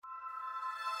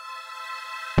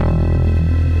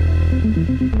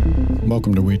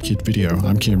Welcome to Weird Kid Video.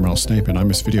 I'm Kim Snape and I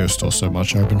miss video stores so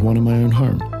much I opened one in my own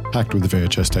home. Packed with the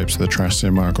VHS tapes of the trash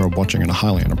cinema I grew up watching at a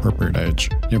highly inappropriate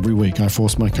age. Every week I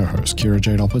force my co-hosts Kira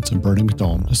Jade Opitz and Brody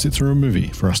McDonald to sit through a movie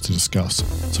for us to discuss.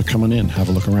 So come on in, have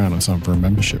a look around and sign up for a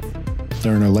membership.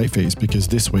 There are no late fees because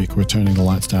this week we're turning the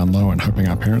lights down low and hoping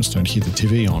our parents don't hear the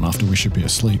TV on after we should be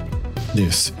asleep.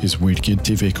 This is Weird Kid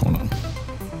TV Corner.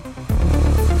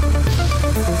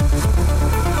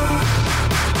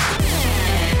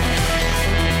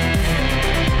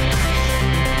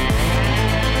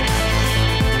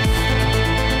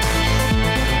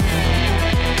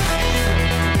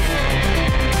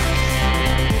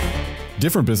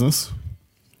 Different business.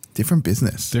 Different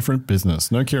business. Different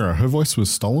business. No, Kira, her voice was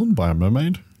stolen by a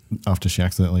mermaid after she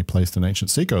accidentally placed an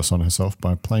ancient sea ghost on herself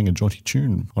by playing a jaunty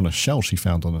tune on a shell she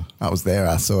found on her. I was there.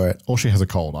 I saw it. Or she has a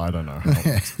cold. I don't know how it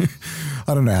works.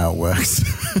 I don't know how it works.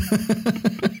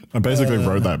 I basically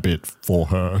wrote that bit for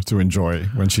her to enjoy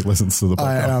when she listens to the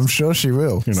podcast. I'm sure she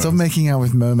will. Stop making out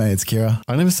with mermaids, Kira.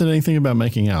 I never said anything about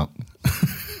making out.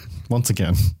 Once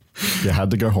again. You had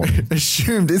to go horny.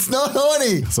 Assumed it's not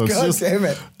horny. So Damn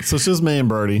it. So it's just me and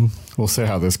Brody. We'll see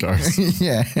how this goes.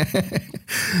 Yeah.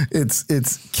 It's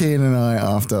Kian and I,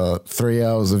 after 3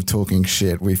 hours of talking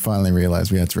shit, we finally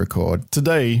realized we had to record.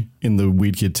 Today, in the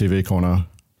Weird Kid TV Corner,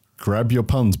 grab your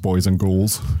puns, boys and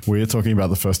ghouls. We're talking about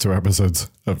the first 2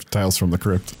 episodes of Tales from the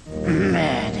Crypt.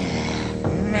 Murder,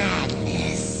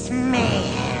 madness,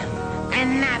 mayhem.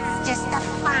 And that's just the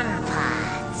fun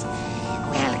part.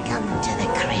 Welcome to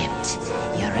the Crypt.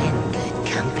 You're in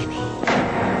good company.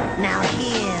 Now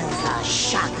here's a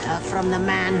shocker from the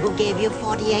man who gave you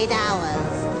 48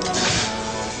 hours.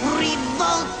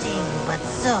 Revolting, but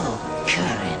so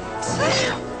current.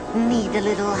 Need a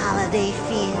little holiday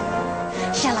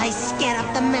feel? Shall I scare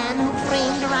up the man who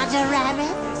framed Roger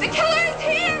Rabbit? The killer is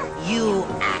here! You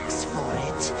asked for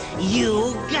it.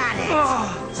 You got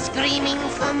it. Screaming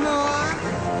for more?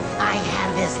 I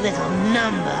have this little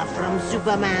number from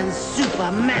Superman's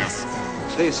Supermaster.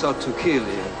 They sought to kill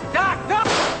you. Doc!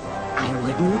 I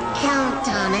wouldn't count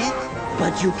on it,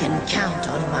 but you can count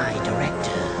on my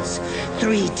directors.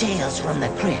 3 Tales from the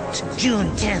Crypt, June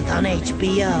 10th on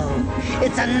HBO.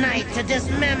 It's a night to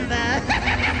dismember.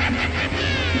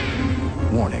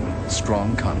 Warning,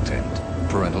 strong content.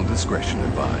 Parental discretion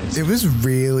advised. It was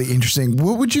really interesting.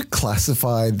 What would you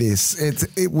classify this?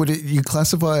 You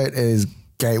classify it as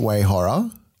gateway horror?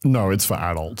 No, it's for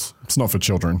adults. It's not for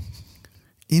children.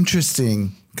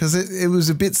 Interesting. Because it was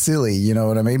a bit silly, you know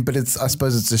what I mean? But I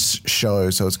suppose it's a show,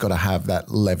 so it's got to have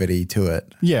that levity to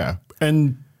it. Yeah.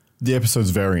 And the episodes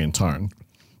vary in tone.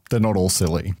 They're not all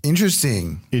silly.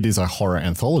 Interesting. It is a horror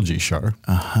anthology show,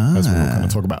 as we were going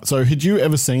to talk about. So had you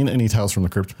ever seen any Tales from the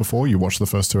Crypt before? You watched the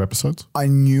first 2 episodes? I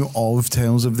knew of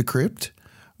Tales of the Crypt,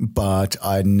 but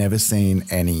I'd never seen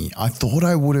any. I thought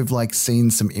I would have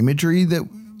seen some imagery that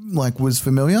was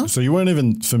familiar. So you weren't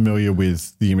even familiar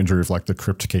with the imagery of the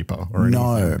Crypt Keeper or anything?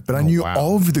 No, but I knew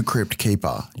of the Crypt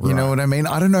Keeper. You know what I mean?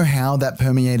 I don't know how that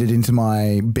permeated into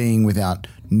my being without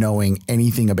knowing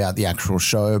anything about the actual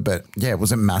show, but yeah,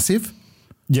 was it massive?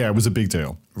 Yeah, it was a big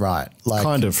deal. Right.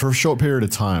 Kind of, for a short period of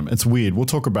time. It's weird. We'll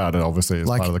talk about it, obviously, as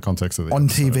part of the context of the on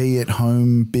episode. TV at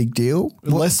home, big deal?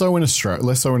 Less so in Australia.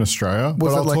 Was it I'll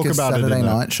talk a about Saturday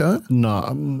night show? No,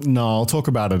 I'll talk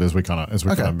about it as we kind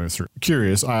of move through.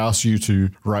 Curious, I asked you to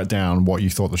write down what you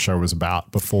thought the show was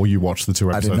about before you watched the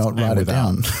 2 episodes. I did not write it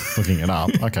down. Looking it up.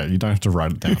 Okay, you don't have to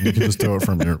write it down. You can just do it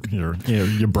from your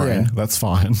brain. Yeah. That's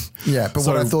fine. Yeah, but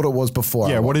what I thought it was before.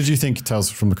 Yeah, what did you think Tales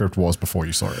from the Crypt was before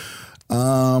you saw it?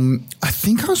 I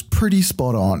think I was pretty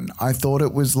spot on. I thought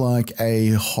it was like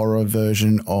a horror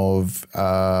version of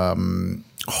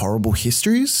Horrible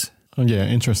Histories. Oh, yeah,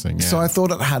 interesting. Yeah. So I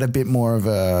thought it had a bit more of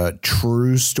a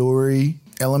true story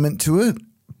element to it,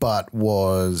 but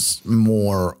was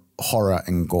more horror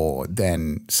and gore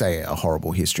than, say, a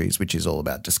Horrible Histories, which is all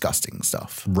about disgusting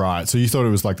stuff. Right. So you thought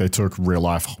it was like they took real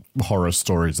life horror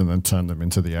stories and then turned them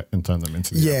into the Yeah,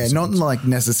 episodes. not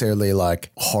necessarily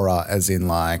horror as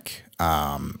in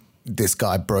this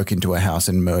guy broke into a house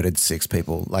and murdered 6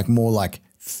 people. More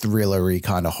thrillery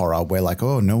kind of horror where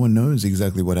oh, no one knows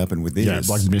exactly what happened with this. Yeah,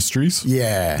 like mysteries?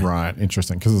 Yeah. Right,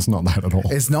 interesting, because it's not that at all.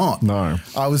 It's not. No.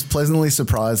 I was pleasantly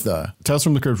surprised though. Tales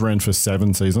from the Crypt ran for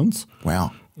 7 seasons.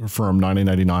 Wow. From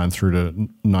 1989 through to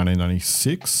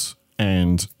 1996,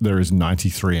 and there is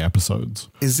 93 episodes.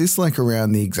 Is this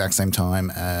around the exact same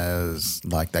time as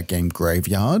that game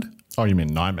Graveyard? Oh, you mean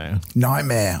Nightmare?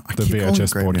 Nightmare. The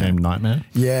VHS board game Nightmare?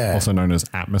 Yeah. Also known as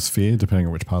Atmosphere, depending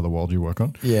on which part of the world you work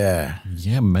on. Yeah.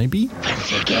 Yeah, maybe.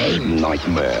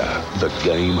 Nightmare, the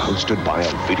game hosted by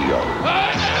a video.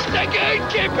 I am the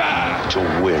gatekeeper!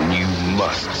 To win, you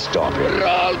must stop it.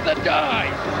 Roll the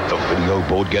dice! The video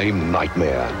board game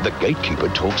Nightmare. The gatekeeper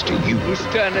talks to you, Whose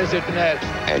turn is it next?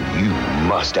 and you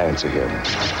must answer him.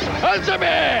 Answer me!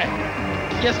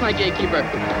 Yes, my gatekeeper.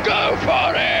 Go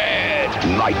for it!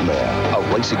 Nightmare,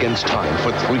 a race against time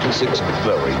for 3 to 6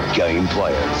 very game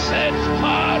players. Let's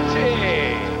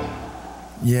party!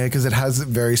 Yeah, because it has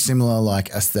very similar like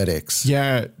aesthetics.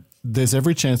 Yeah, there's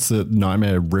every chance that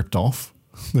Nightmare ripped off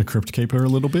the Crypt Keeper a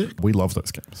little bit. We love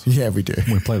those games. Yeah, we do.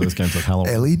 We play those games at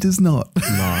Halloween. Ellie does not.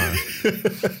 No.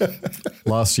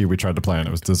 Last year we tried to play and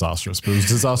it was disastrous, but it was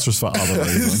disastrous for other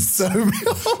reasons.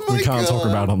 We can't talk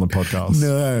about it on the podcast.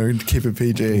 No, keep it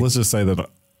PG. Let's just say that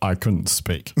I couldn't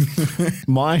speak.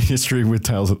 My history with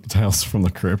Tales from the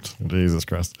Crypt, Jesus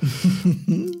Christ.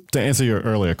 To answer your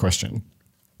earlier question,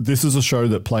 this is a show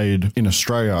that played in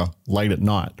Australia late at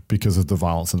night because of the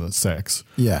violence and the sex.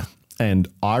 Yeah. And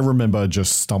I remember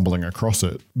just stumbling across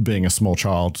it, being a small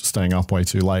child, staying up way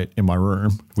too late in my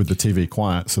room with the TV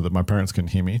quiet so that my parents couldn't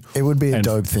hear me. It would be a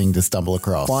dope thing to stumble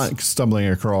across. Stumbling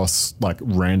across like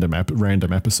random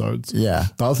episodes. Yeah.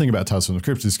 The other thing about Tales from the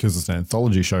Crypt is because it's an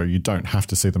anthology show, you don't have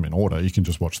to see them in order. You can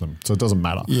just watch them. So it doesn't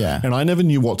matter. Yeah. And I never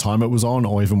knew what time it was on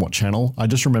or even what channel. I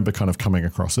just remember kind of coming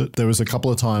across it. There was a couple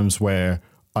of times where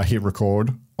I hit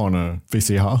record on a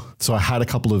VCR. So I had a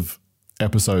couple of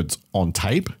episodes on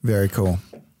tape. Very cool.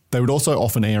 They would also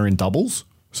often air in doubles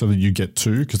so that you get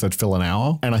two because they'd fill an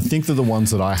hour. And I think that the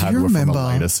ones that I had were from a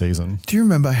later season. Do you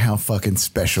remember how fucking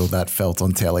special that felt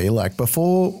on telly? Like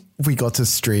before we got to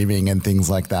streaming and things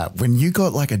like that, when you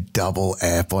got like a double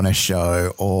ep on a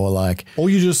show or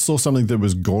you just saw something that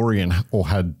was gory and or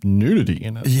had nudity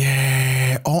in it.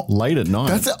 Yeah. Oh, late at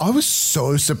night. I was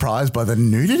so surprised by the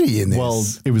nudity in this. Well,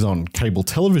 it was on cable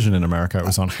television in America. It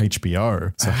was on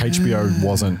HBO. So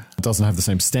HBO doesn't have the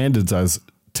same standards as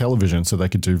television, so they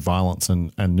could do violence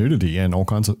and nudity and all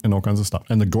kinds of stuff.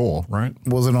 And the gore, right?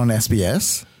 Was it on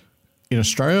SBS? In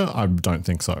Australia, I don't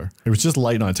think so. It was just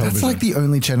late night television. That's like the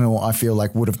only channel I feel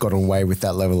like would have got away with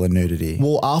that level of nudity.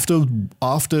 Well, after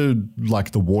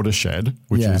like the Watershed,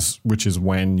 which is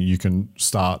when you can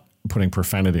start putting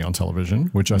profanity on television,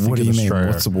 which I think in Australia. Mean?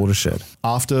 What's the Watershed?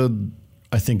 After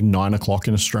I think 9 o'clock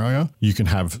in Australia, you can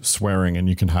have swearing and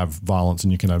you can have violence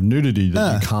and you can have nudity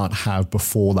that you can't have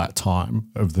before that time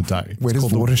of the day. Where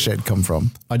does Watershed come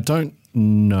from? I don't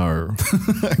know.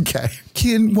 Okay.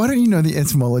 Kian, why don't you know the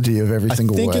etymology of every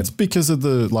single word? I think it's because of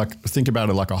think about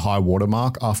it like a high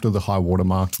watermark. After the high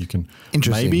watermark, you can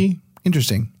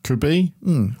Interesting. Could be.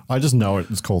 I just know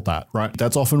it's called that, right?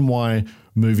 That's often why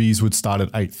movies would start at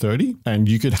 8:30 and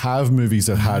you could have movies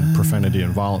that had profanity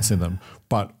and violence in them.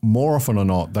 But more often or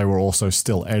not, they were also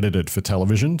still edited for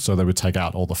television. So they would take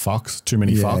out all the fucks, too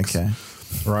many fucks. Okay.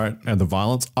 Right. And the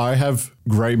violence. I have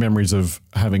great memories of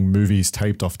having movies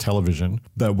taped off television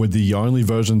that were the only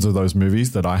versions of those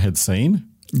movies that I had seen.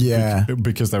 Yeah.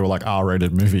 Because they were like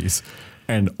R-rated movies.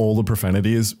 And all the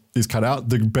profanity is cut out.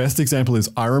 The best example is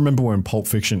I remember when Pulp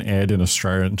Fiction aired in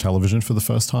Australian television for the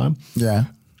first time. Yeah.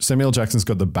 Samuel L. Jackson's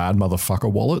got the bad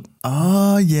motherfucker wallet.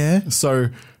 Oh, yeah. So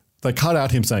they cut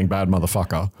out him saying bad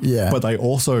motherfucker. Yeah. But they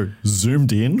also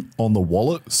zoomed in on the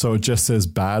wallet. So it just says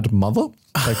bad mother.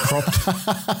 They cropped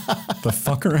the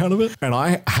fucker out of it. And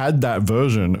I had that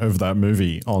version of that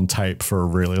movie on tape for a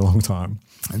really long time.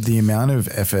 The amount of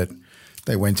effort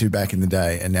they went to back in the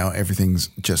day, and now everything's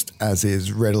just as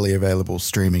is, readily available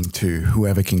streaming to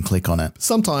whoever can click on it.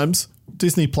 Sometimes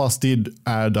Disney Plus did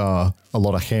add a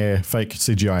lot of fake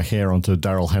CGI hair onto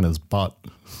Daryl Hannah's butt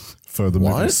for the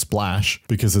movie Splash,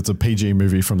 because it's a PG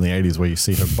movie from the 80s where you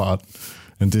see her butt.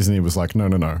 And Disney was like, no,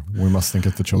 we must think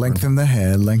of the children. Lengthen the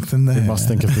hair. We must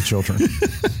think of the children.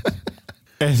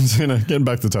 And getting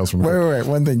back to Tales from the Crypt.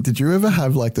 Wait. One thing. Did you ever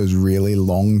have like those really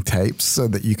long tapes so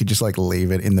that you could just like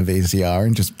leave it in the VCR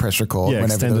and just press record? Yeah,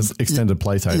 extended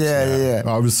play tapes. Yeah.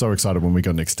 I was so excited when we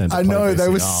got an extended play. I know, they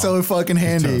were so fucking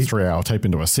handy. Turn a 3-hour tape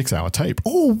into a 6-hour tape.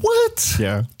 Oh, what?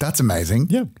 Yeah. That's amazing.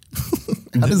 Yeah.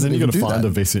 Then you got to find that? a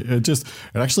VCR.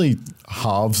 It actually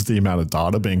halves the amount of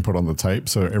data being put on the tape,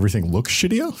 so everything looks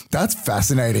shittier. That's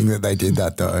fascinating that they did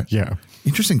that though. Yeah.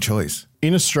 Interesting choice.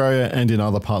 In Australia and in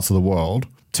other parts of the world,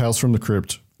 Tales from the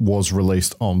Crypt was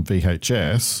released on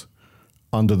VHS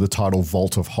under the title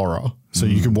Vault of Horror. So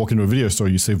you can walk into a video store,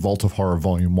 you see Vault of Horror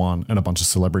Volume 1 and a bunch of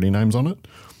celebrity names on it.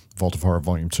 Vault of Horror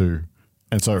Volume 2.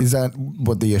 And so is that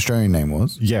what the Australian name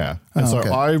was? Yeah. And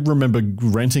I remember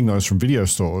renting those from video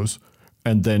stores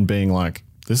and then being like,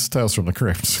 This is Tales from the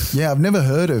Crypt. Yeah, I've never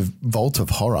heard of Vault of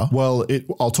Horror. Well,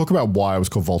 I'll talk about why it was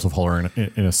called Vault of Horror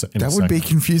in a second. That would be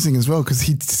confusing as well because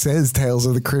he says Tales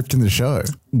of the Crypt in the show.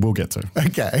 We'll get to.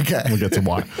 Okay. We'll get to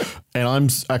why. And I'm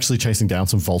actually chasing down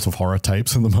some Vault of Horror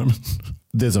tapes at the moment.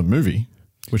 There's a movie,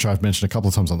 which I've mentioned a couple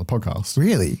of times on the podcast.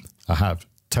 Really? I have.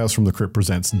 Tales from the Crypt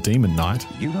presents Demon Knight.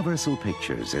 Universal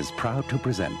Pictures is proud to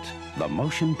present the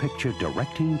motion picture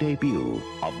directing debut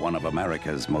of one of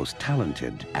America's most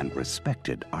talented and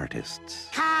respected artists.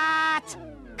 Cut!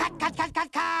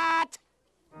 Cut!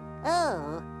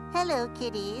 Oh, hello,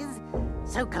 kiddies.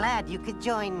 So glad you could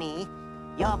join me.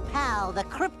 Your pal, the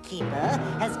Crypt Keeper,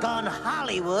 has gone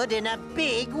Hollywood in a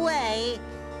big way.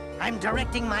 I'm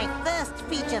directing my first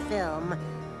feature film.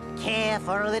 Care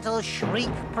for a little shriek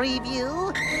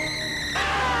preview?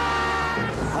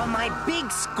 For my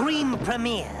big screen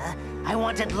premiere, I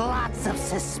wanted lots of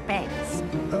suspense.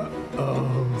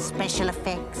 Special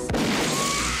effects,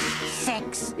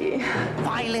 sex,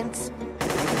 violence.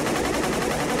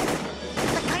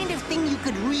 The kind of thing you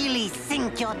could really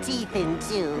sink your teeth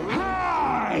into.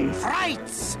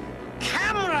 Frights,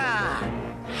 camera,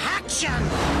 action.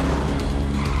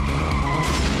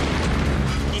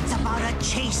 It's about a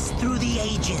chase through the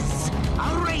ages,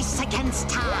 a race against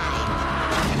time.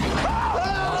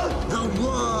 The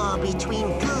war between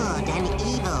good and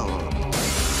evil.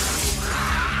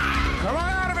 Come on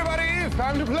out, everybody! It's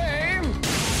time to play!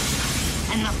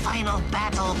 And the final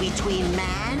battle between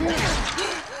man...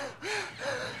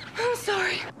 I'm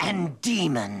sorry. ...and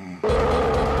demon.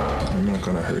 I'm not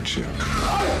gonna hurt you.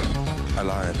 I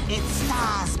lied. It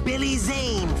stars Billy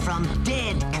Zane from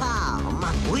Dead Calm,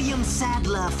 William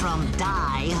Sadler from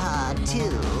Die Hard 2,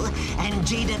 and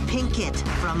Jada Pinkett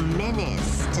from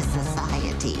Menace to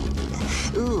Society.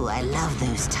 Ooh, I love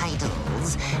those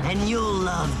titles. And you'll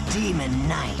love Demon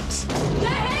Knight. They're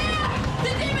here! The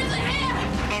demons are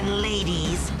here! And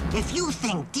ladies, if you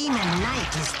think Demon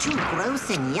Knight is too gross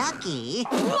and yucky...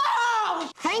 Whoa!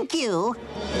 Thank you.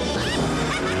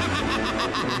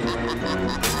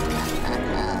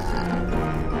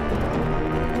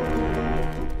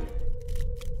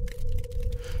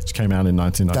 Which came out in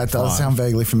 1995. That does sound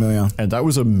vaguely familiar. And that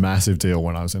was a massive deal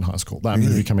when I was in high school. That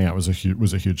movie coming out was a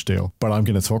huge deal. But I'm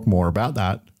going to talk more about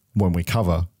that when we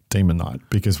cover Demon Knight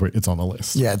because it's on the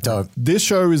list. Yeah, dope. This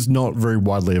show is not very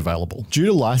widely available. Due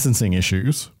to licensing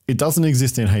issues, it doesn't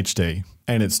exist in HD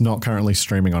and it's not currently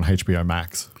streaming on HBO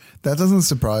Max. That doesn't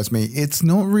surprise me. It's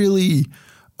not really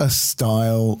a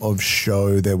style of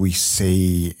show that we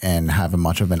see and have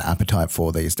much of an appetite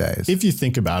for these days. If you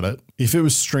think about it, if it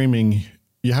was streaming,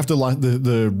 you have to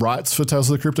the rights for Tales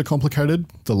of the Crypt are complicated.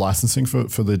 The licensing for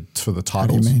the titles. How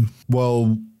do you mean?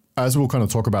 Well, as we'll kind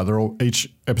of talk about,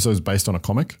 each episode is based on a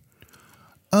comic.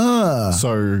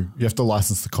 So you have to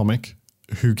license the comic.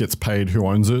 Who gets paid? Who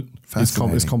owns it? Is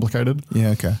complicated.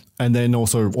 Yeah, okay. And then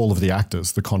also all of the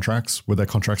actors, the contracts, were there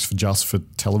contracts for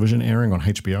television airing on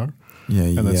HBO? Yeah,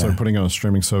 and then so putting on a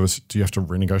streaming service, do you have to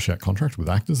renegotiate contract with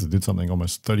actors that did something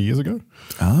almost 30 years ago?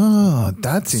 Oh,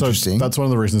 that's interesting. That's one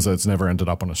of the reasons that it's never ended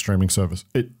up on a streaming service.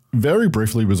 It very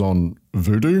briefly was on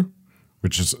Vudu,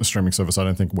 which is a streaming service I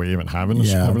don't think we even have in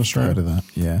Australia. I've heard of that.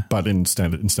 Yeah, but in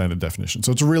standard definition.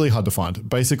 So it's really hard to find.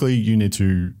 Basically, you need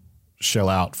to shell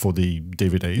out for the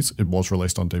DVDs. It was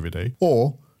released on DVD,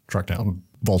 or track down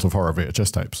Vault of Horror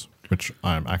VHS tapes, which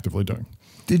I am actively doing.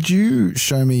 Did you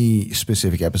show me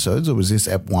specific episodes, or was this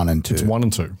Ep 1 and 2? It's 1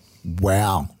 and 2.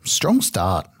 Wow, strong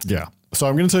start. Yeah. So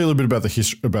I'm going to tell you a little bit about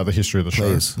the history of the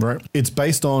show. Please. Right. It's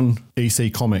based on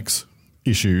EC Comics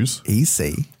issues.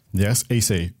 EC. Yes,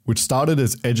 EC, which started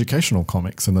as educational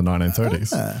comics in the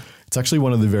 1930s. It's actually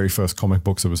one of the very first comic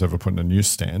books that was ever put in a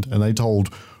newsstand, and they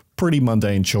told pretty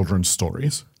mundane children's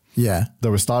stories. Yeah. They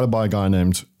were started by a guy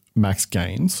named Max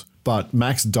Gaines, but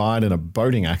Max died in a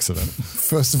boating accident.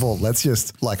 First of all, let's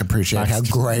just appreciate how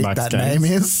great Max that Gaines.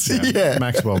 name is. Yeah.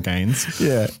 Maxwell Gaines.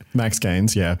 Yeah. Max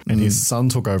Gaines, yeah. And his son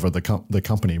took over the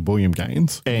company, William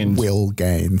Gaines. And Will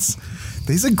Gaines.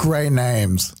 These are great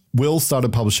names. Will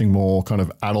started publishing more kind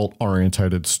of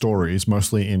adult-orientated stories,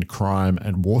 mostly in crime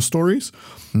and war stories,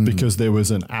 because there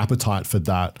was an appetite for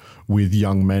that with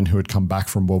young men who had come back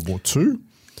from World War II.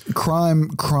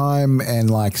 Crime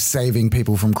and saving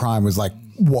people from crime was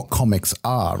what comics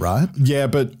are, right? Yeah,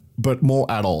 but more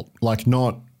adult,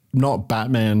 not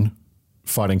Batman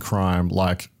fighting crime,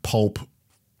 like pulp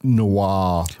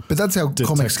noir. But that's how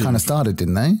comics kind of started,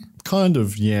 didn't they? Kind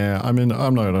of, yeah. I mean, I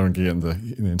don't get in the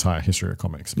entire history of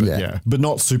comics, but yeah. But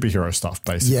not superhero stuff,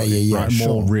 basically. Yeah. Right? Sure.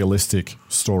 More realistic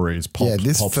stories.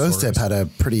 This first step had a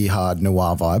pretty hard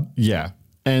noir vibe. Yeah.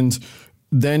 And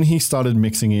then he started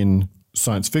mixing in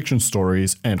science fiction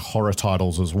stories and horror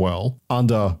titles as well,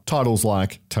 under titles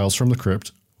like Tales from the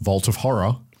Crypt, Vault of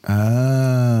Horror,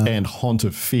 and Haunt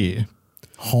of Fear.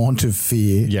 Haunt of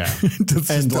Fear. Yeah.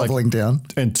 Just doubling down.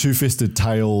 And Two-Fisted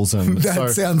Tales. And that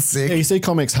sounds sick. EC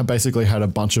Comics had basically had a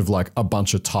bunch of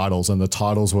titles, and the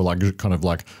titles were like kind of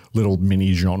like little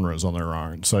mini genres on their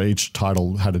own. So each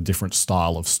title had a different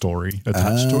style of story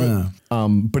attached to it.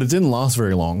 But it didn't last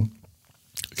very long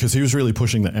because he was really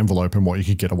pushing the envelope in what you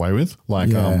could get away with.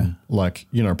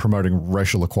 Promoting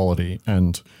racial equality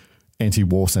and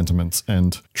anti-war sentiments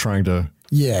and trying to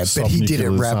but he did it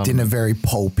wrapped in a very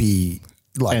pulpy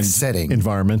setting.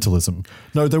 Environmentalism.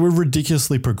 No, they were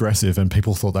ridiculously progressive and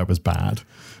people thought that was bad.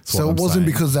 So it wasn't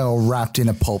because they were wrapped in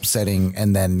a pulp setting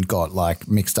and then got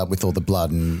mixed up with all the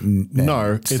blood and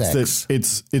no, sex.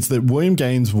 it's that William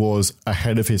Gaines was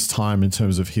ahead of his time in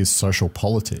terms of his social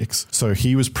politics. So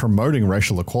he was promoting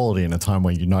racial equality in a time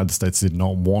when the United States did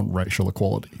not want racial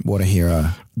equality. What a hero.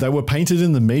 They were painted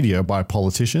in the media by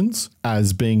politicians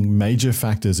as being major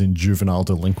factors in juvenile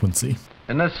delinquency.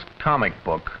 In this comic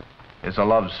book is a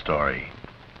love story.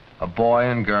 A boy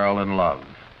and girl in love.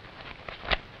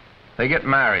 They get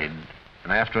married,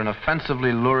 and after an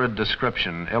offensively lurid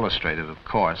description, illustrated, of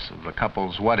course, of the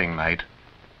couple's wedding night,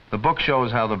 the book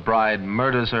shows how the bride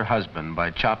murders her husband by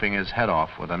chopping his head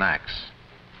off with an axe.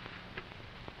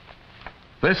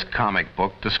 This comic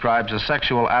book describes a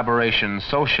sexual aberration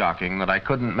so shocking that I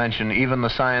couldn't mention even the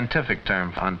scientific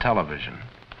term on television.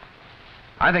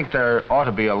 I think there ought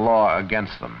to be a law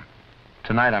against them.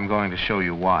 Tonight I'm going to show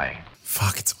you why.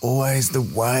 Fuck, it's always the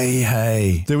way,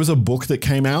 hey. There was a book that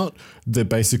came out that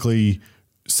basically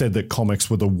said that comics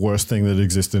were the worst thing that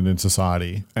existed in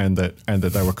society and that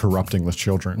they were corrupting the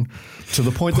children to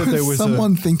the point that there was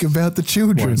someone think about the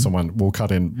children. We'll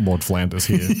cut in Maud Flanders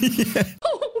here. Won't somebody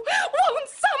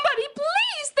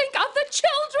please think of the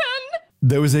children?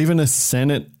 There was even a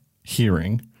Senate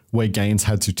hearing where Gaines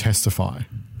had to testify.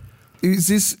 Is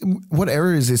this, what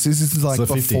era is this? Is this like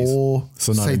before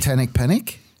Satanic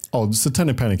Panic? Oh,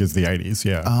 Satanic Panic is the 80s,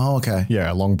 yeah. Oh, okay. Yeah,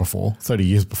 long before, 30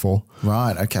 years before.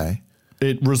 Right, okay.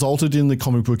 It resulted in the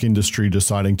comic book industry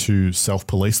deciding to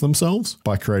self-police themselves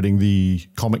by creating the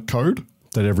comic code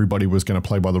that everybody was going to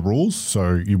play by the rules.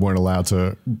 So you weren't allowed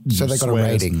to So they got a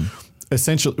rating.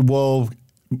 Essentially, well,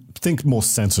 think more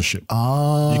censorship.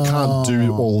 Oh. You can't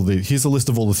do all the, here's a list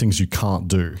of all the things you can't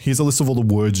do. Here's a list of all the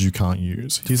words you can't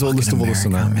use. Here's a list of all the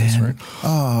scenarios, right?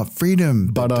 Oh, freedom.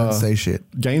 But don't say shit.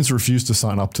 Gaines refused to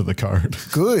sign up to the code.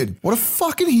 Good. What a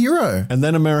fucking hero. And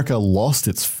then America lost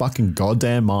its fucking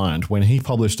goddamn mind when he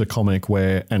published a comic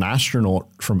where an astronaut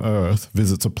from Earth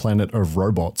visits a planet of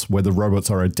robots where the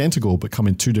robots are identical but come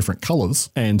in two different colors.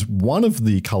 And one of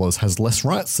the colors has less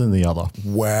rights than the other.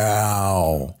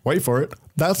 Wow. Wait for it.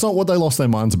 That's not what they lost their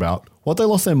minds about. What they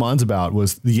lost their minds about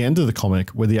was the end of the comic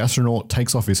where the astronaut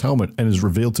takes off his helmet and is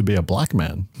revealed to be a black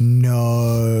man.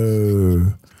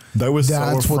 No.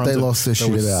 That's what they lost their shit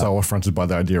about. They were so affronted by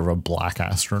the idea of a black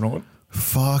astronaut.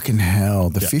 Fucking hell.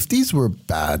 The 50s were a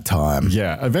bad time.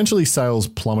 Yeah. Eventually sales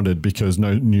plummeted because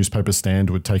no newspaper stand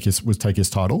would take his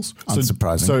titles.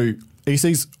 Unsurprising. So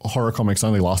EC's horror comics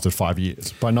only lasted 5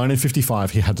 years. By 1955,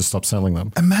 he had to stop selling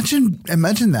them. Imagine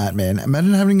that, man.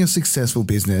 Imagine having a successful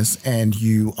business and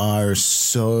you are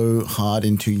so hard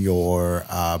into your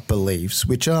beliefs,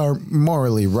 which are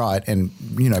morally right and,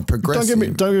 progressive.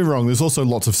 Don't get me wrong. There's also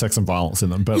lots of sex and violence in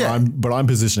them, but I'm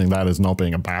positioning that as not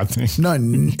being a bad thing. No,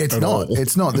 it's not.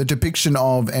 It's not. The depiction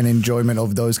of and enjoyment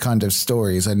of those kind of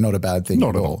stories are not a bad thing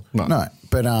not at all. No.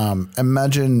 But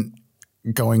imagine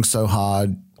going so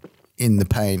hard in the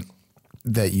paint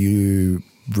that you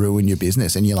ruin your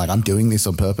business and you're like, I'm doing this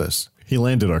on purpose. He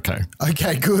landed okay.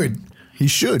 Okay, good. He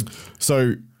should.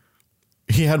 So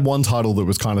he had one title that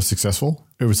was kind of successful.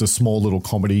 It was a small little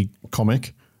comedy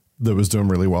comic that was doing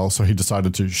really well. So he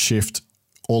decided to shift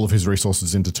all of his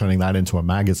resources into turning that into a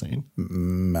magazine.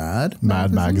 Mad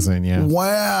Magazine, yeah.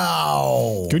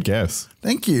 Wow. Good guess.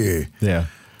 Thank you. Yeah.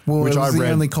 Well, it was the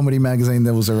only comedy magazine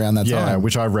that was around that time. Yeah,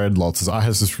 which I read lots of. I had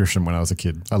a subscription when I was a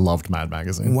kid. I loved Mad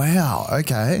Magazine. Wow.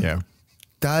 Okay. Yeah.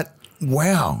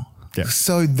 Wow. Yeah.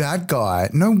 So that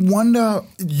guy, no wonder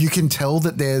you can tell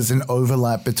that there's an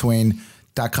overlap between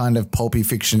that kind of pulpy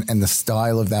fiction and the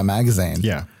style of that magazine.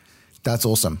 Yeah. That's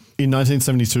awesome. In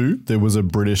 1972, there was a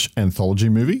British anthology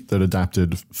movie that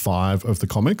adapted 5 of the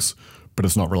comics, but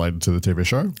it's not related to the TV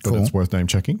show, but it's worth name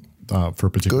checking. For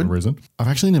a particular reason. I've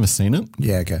actually never seen it.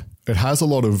 Yeah, okay. It has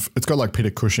it's got like Peter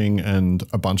Cushing and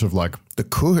a bunch of like... The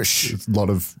Cush. A lot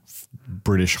of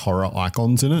British horror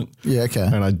icons in it. Yeah, okay.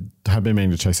 And I have been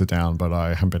meaning to chase it down, but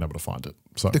I haven't been able to find it.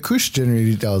 So the Cush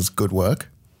generally does good work.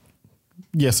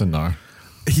 Yes and no.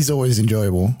 He's always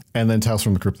enjoyable. And then Tales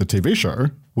from the Crypt, the TV show,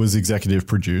 was executive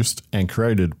produced and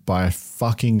created by a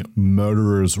fucking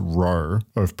murderer's row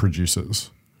of producers.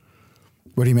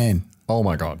 What do you mean? Oh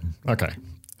my God. Okay.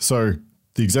 So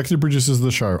the executive producers of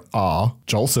the show are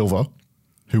Joel Silver,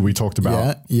 who we talked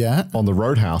about on the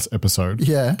Roadhouse episode.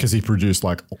 Yeah. Because he produced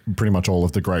like pretty much all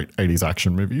of the great 80s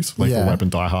action movies, Lethal Weapon,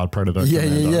 Die Hard, Predator,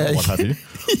 Commando, what have you.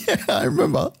 Yeah, I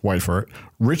remember. Wait for it.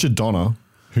 Richard Donner,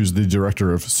 who's the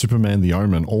director of Superman, The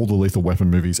Omen, all the Lethal Weapon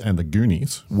movies, and The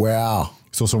Goonies. Wow.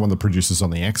 He's also one of the producers on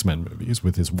the X-Men movies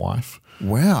with his wife.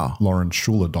 Wow. Lauren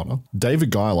Schuler Donner. David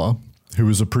Giler, who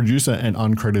was a producer and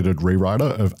uncredited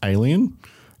rewriter of Alien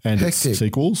and its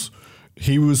sequels.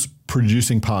 He was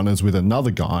producing partners with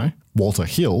another guy, Walter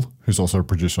Hill, who's also a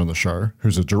producer on the show,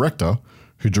 who's a director,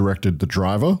 who directed The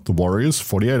Driver, The Warriors,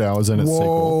 48 Hours and its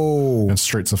sequel, and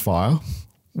Streets of Fire.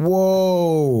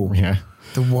 Whoa. Yeah.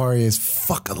 The Warriors.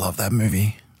 Fuck, I love that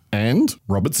movie. And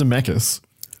Robert Zemeckis,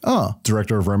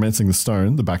 director of Romancing the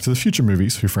Stone, the Back to the Future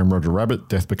movies, Who Framed Roger Rabbit,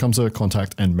 Death Becomes Her,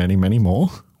 Contact, and many, many more.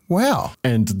 Wow.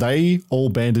 And they all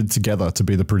banded together to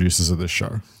be the producers of this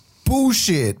show.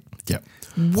 Bullshit. Yep.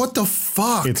 What the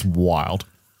fuck? It's wild.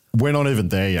 We're not even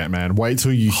there yet, man. Wait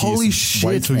till you hear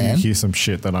some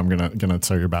shit that I'm gonna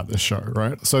tell you about this show,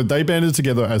 right? So they banded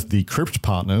together as the Crypt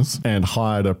partners and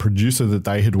hired a producer that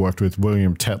they had worked with,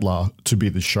 William Tetler, to be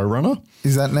the showrunner.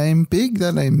 Is that name big?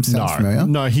 That name sounds familiar.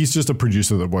 No, he's just a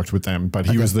producer that worked with them, but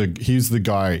he's the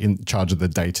guy in charge of the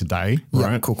day-to-day,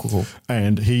 right? Yeah, cool.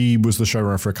 And he was the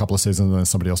showrunner for a couple of seasons, and then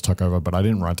somebody else took over, but I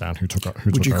didn't write down who took over.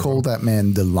 Would you call that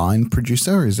man the line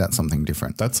producer, or is that something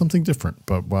different? That's something different,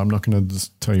 but I'm not going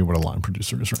to tell you what a line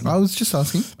producer is right now. I was just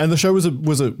asking. And the show was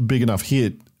a big enough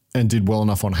hit and did well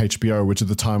enough on HBO, which at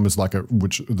the time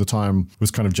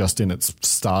was kind of just in its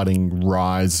starting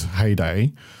rise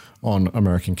heyday on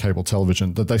American cable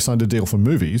television, that they signed a deal for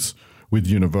movies with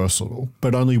Universal,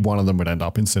 but only one of them would end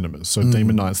up in cinemas. So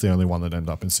Demon Knight's the only one that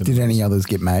ended up in cinemas. Did any others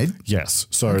get made? Yes.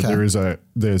 So there's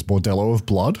Bordello of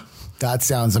Blood. That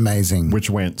sounds amazing.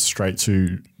 Which went straight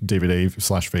to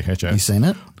DVD/VHS. You seen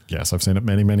it? Yes, I've seen it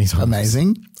many, many times.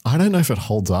 Amazing. I don't know if it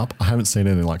holds up. I haven't seen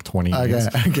it in like 20 years.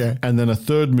 Okay. And then a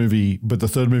third movie, but the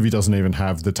third movie doesn't even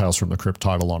have the Tales from the Crypt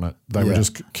title on it. They were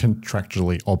just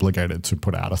contractually obligated to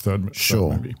put out a third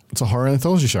movie. It's a horror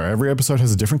anthology show. Every episode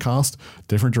has a different cast,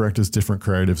 different directors, different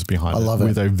creatives behind it.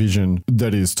 With a vision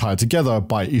that is tied together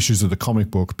by issues of the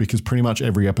comic book, because pretty much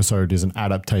every episode is an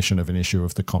adaptation of an issue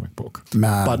of the comic book.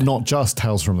 Mad. But not just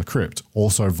Tales from the Crypt,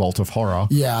 also Vault of Horror.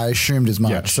 Yeah, I assumed as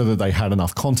much. Yeah, so that they had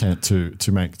enough content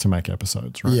to make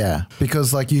episodes, right? Yeah,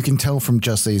 because like you can tell from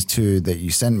just these two that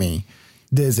you sent me,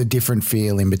 there's a different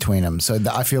feel in between them. So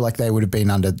I feel like they would have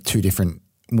been under two different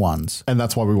ones. And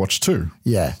that's why we watched two.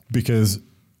 Yeah. Because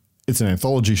it's an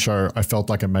anthology show. I felt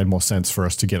like it made more sense for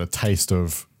us to get a taste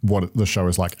of what the show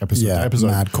is like episode to episode.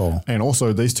 Mad call. And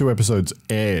also these two episodes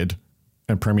aired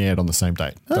and premiered on the same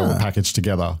date. They were packaged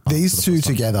together. These two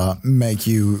together make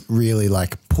you really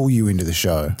like pull you into the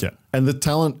show. Yeah. And the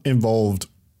talent involved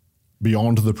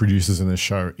beyond the producers in this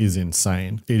show is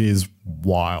insane. It is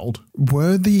wild.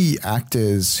 Were the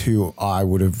actors who I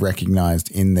would have recognized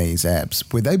in these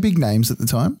apps, were they big names at the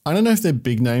time? I don't know if they're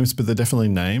big names, but they're definitely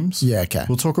names. Yeah, okay.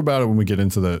 We'll talk about it when we get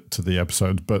into the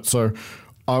episodes. But so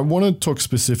I want to talk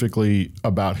specifically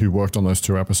about who worked on those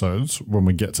two episodes when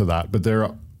we get to that. But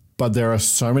there are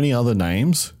so many other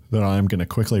names that I am going to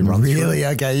quickly run through. Really?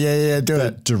 Okay, yeah, do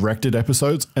it. Directed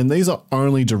episodes, and these are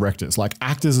only directors. Like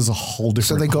actors is a whole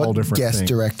different. So they got guest thing.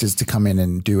 directors to come in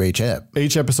and do each ep.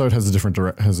 Each episode has a different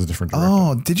director.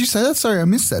 Oh, did you say that? Sorry, I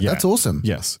missed that. Yeah. That's awesome.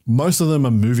 Yes, most of them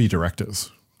are movie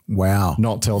directors. Wow,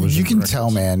 not television. You can directors.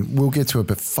 tell, man. We'll get to it,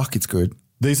 but fuck, it's good.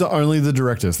 These are only the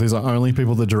directors. These are only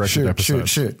people that directed episodes.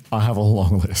 Shoot. I have a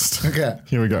long list. Okay.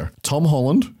 Here we go. Tom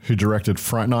Holland, who directed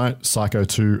Fright Night, Psycho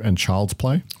 2, and Child's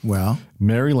Play. Wow.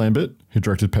 Mary Lambert, who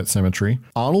directed Pet Sematary.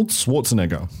 Arnold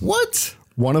Schwarzenegger. What?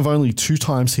 One of only 2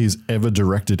 times he's ever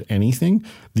directed anything.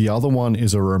 The other one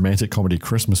is a romantic comedy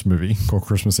Christmas movie called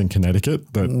Christmas in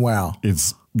Connecticut. That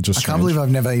is just I can't believe I've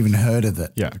never even heard of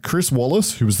it. Yeah. Chris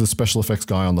Wallace, who was the special effects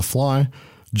guy on The Fly.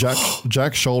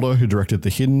 Jack Shoulder, who directed The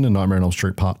Hidden and Nightmare on Elm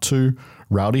Street Part 2.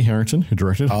 Rowdy Harrington, who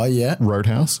directed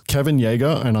Roadhouse. Kevin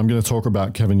Yeager, and I'm going to talk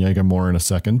about Kevin Yeager more in a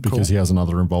second because he has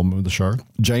another involvement with the show.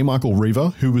 J. Michael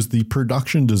Reaver, who was the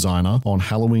production designer on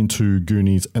Halloween 2,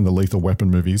 Goonies, and the Lethal Weapon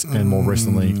movies, and more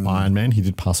recently Iron Man. He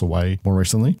did pass away more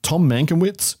recently. Tom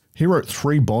Mankiewicz, he wrote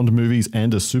 3 Bond movies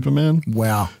and a Superman.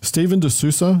 Wow. Steven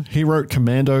D'Souza, he wrote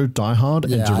Commando, Die Hard,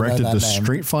 and directed the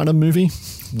Street Fighter movie.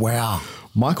 Wow.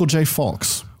 Michael J.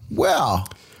 Fox. Wow.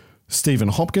 Stephen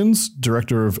Hopkins,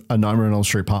 director of A Nightmare on Elm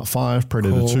Street Part 5,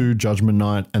 Predator 2, Judgment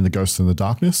Night, and The Ghost in the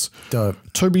Darkness. Dope.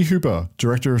 Toby Hooper,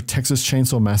 director of Texas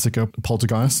Chainsaw Massacre,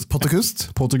 Poltergeist,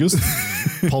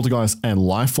 and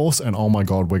Life Force. And oh my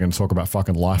God, we're going to talk about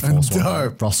fucking Life Force.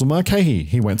 Dope. Russell Mulcahy,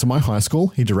 he went to my high school.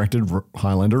 He directed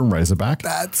Highlander and Razorback.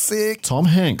 That's sick. Tom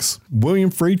Hanks, William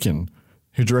Friedkin,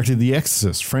 who directed The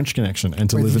Exorcist, French Connection, and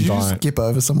To Live and Did you Die. skip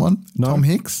over someone? No. Tom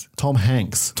Hicks? Tom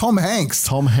Hanks. Tom Hanks.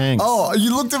 Tom Hanks. Oh,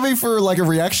 you looked at me for like a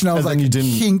reaction. I was And then like, you didn't-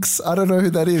 Hinks. I don't know who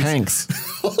that is. Hanks.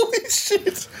 Holy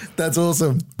shit. That's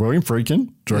awesome. William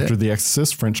Friedkin, director of The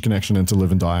Exorcist, French Connection, and To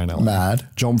Live and Die in LA. Mad.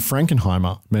 John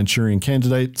Frankenheimer, Manchurian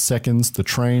Candidate, Seconds, The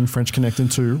Train, French Connection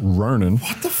 2, Ronin.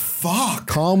 What the fuck?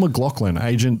 Kyle MacLachlan,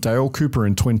 Agent Dale Cooper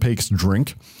in Twin Peaks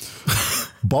Drink.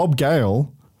 Bob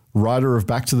Gale, writer of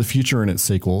Back to the Future and its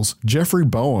sequels. Jeffrey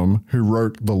Boehm, who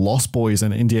wrote The Lost Boys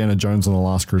and Indiana Jones and the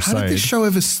Last Crusade. How did this show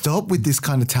ever stop with this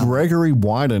kind of talent? Gregory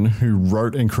Wyden, who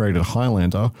wrote and created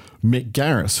Highlander. Mick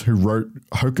Garris, who wrote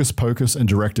Hocus Pocus and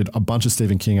directed a bunch of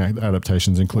Stephen King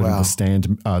adaptations, including the Stand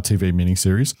TV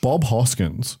miniseries. Bob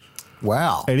Hoskins.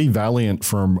 Wow. Eddie Valiant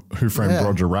from Who Framed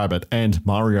Roger Rabbit and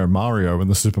Mario in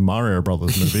the Super Mario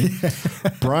Brothers movie.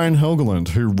 Brian Helgeland,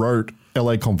 who wrote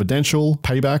LA Confidential,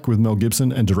 Payback with Mel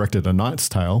Gibson, and directed A Knight's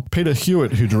Tale. Peter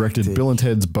Hewitt, who directed Bill and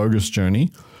Ted's Bogus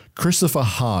Journey. Christopher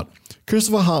Hart.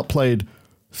 Christopher Hart played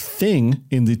Thing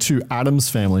in the two Addams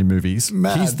Family movies.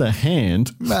 Mad. He's the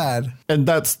hand. Mad. And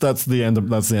that's the end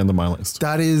of my list.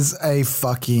 That is a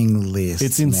fucking list.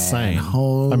 It's insane.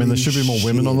 Holy I mean, there should be more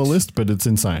women on the shit. list, but it's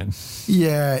insane.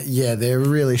 Yeah, there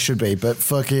really should be. But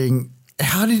fucking,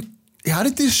 how did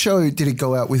this show? Did it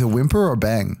go out with a whimper or a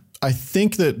bang? I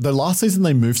think that the last season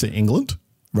they moved to England.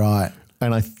 Right.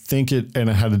 And I think it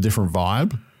had a different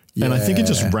vibe. Yeah. And I think it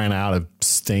just ran out of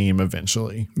steam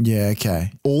eventually. Yeah,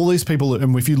 okay. All these people,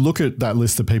 and if you look at that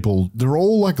list of people, they're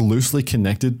all like loosely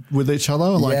connected with each other.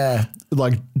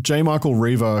 Like J. Michael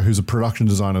Reaver, who's a production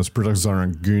designer,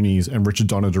 on Goonies, and Richard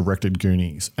Donner directed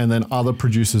Goonies. And then other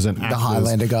producers and actors. The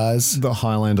Highlander guys. The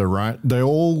Highlander, right? They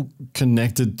all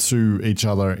connected to each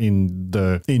other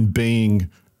in being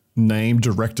named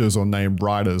directors or named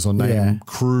writers or named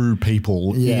crew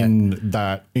people in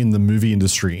the movie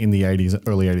industry in the 80s,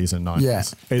 early 80s and 90s. Yeah.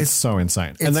 It's so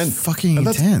insane. It's fucking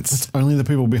intense. That's only the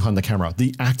people behind the camera.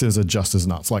 The actors are just as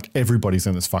nuts. Like everybody's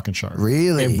in this fucking show.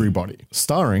 Really? Everybody.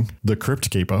 Starring the Crypt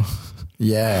Keeper.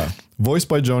 Yeah. Voiced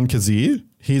by John Kazir.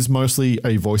 He's mostly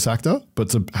a voice actor,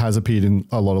 but has appeared in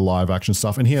a lot of live action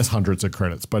stuff, and he has hundreds of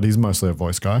credits, but he's mostly a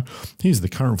voice guy. He's the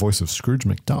current voice of Scrooge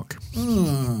McDuck.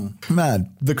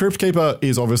 Mad. The Crypt Keeper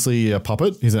is obviously a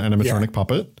puppet. He's an animatronic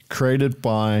puppet created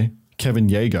by Kevin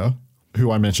Yeager,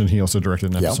 who I mentioned he also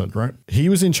directed an episode, right? He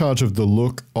was in charge of the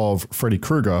look of Freddy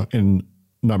Krueger in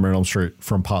Nightmare on Elm Street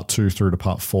from part 2 through to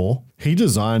part 4. He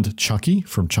designed Chucky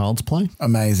from Child's Play.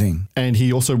 Amazing. And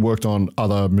he also worked on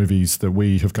other movies that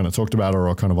we have kind of talked about or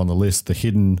are kind of on the list. The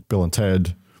Hidden, Bill and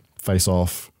Ted, Face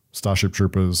Off, Starship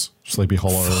Troopers, Sleepy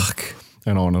Hollow,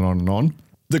 and on and on and on.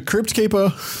 The Crypt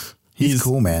Keeper He's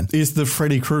cool, man. Is the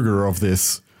Freddy Krueger of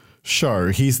this show.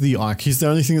 He's the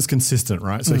only thing that's consistent,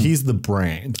 right? So he's the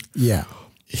brand. Yeah.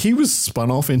 He was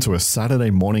spun off into a Saturday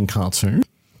morning cartoon.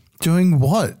 Doing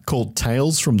what? Called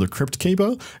Tales from the Crypt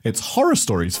Keeper. It's horror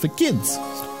stories for kids.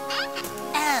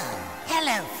 Oh,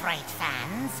 hello, Fright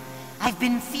fans. I've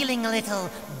been feeling a little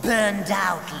burned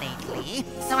out lately,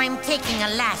 so I'm taking a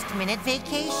last-minute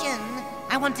vacation.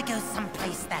 I want to go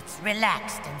someplace that's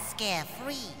relaxed and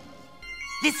scare-free.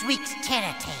 This week's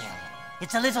Terror Tale.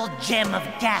 It's a little gem of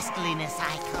ghastliness,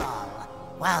 I call,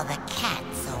 while the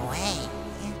cat's away.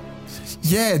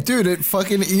 Yeah, dude, it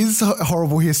fucking is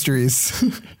Horrible Histories.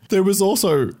 There was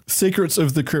also Secrets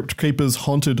of the Crypt Keeper's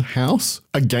Haunted House,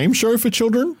 a game show for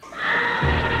children.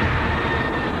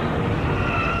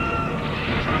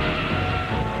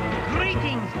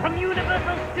 Greetings from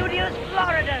Universal Studios,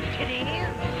 Florida, kiddies.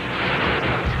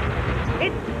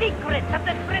 It's Secrets of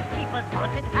the Crypt Keeper's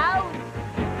Haunted House.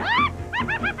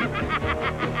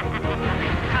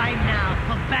 Time now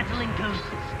for battling ghosts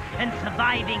and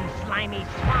surviving slimy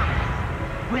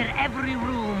swamps, where every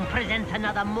room presents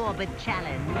another morbid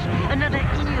challenge, another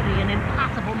eerie and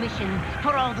impossible mission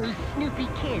for all those snoopy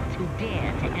kids who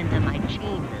dare to enter my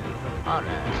chambers of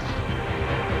horror.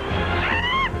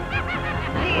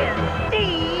 Here's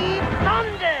Steve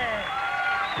Saunders!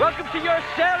 Welcome to your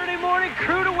Saturday morning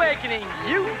crude awakening.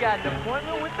 You've got an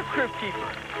appointment with the Crypt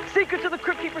Keeper. Secrets of the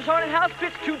Crypt Keeper's Haunted House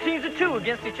pits 2 teams of 2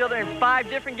 against each other in 5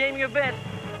 different gaming events.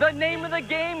 The name of the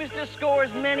game is to score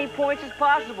as many points as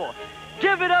possible.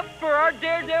 Give it up for our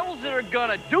daredevils that are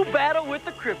gonna do battle with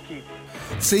the Crypt Keeper.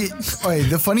 See,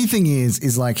 the funny thing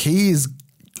is like he is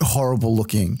horrible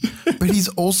looking, but he's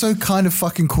also kind of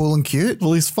fucking cool and cute.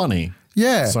 Well, he's funny.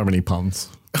 Yeah. So many puns.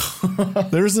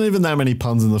 There isn't even that many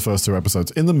puns in the first 2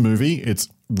 episodes. In the movie, it's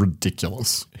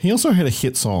ridiculous. He also had a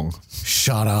hit song.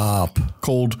 Shut up.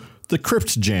 Called The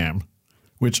Crypt Jam,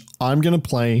 which I'm going to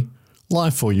play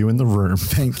live for you in the room.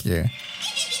 Thank you.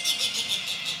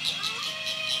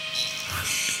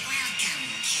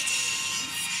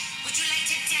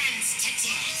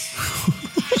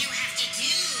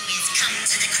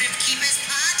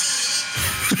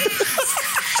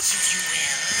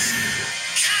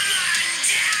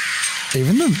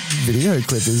 Even the video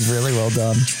clip is really well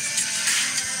done.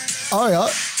 Oh, yeah.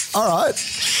 All right.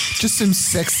 Just some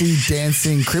sexy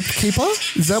dancing Crypt Keeper.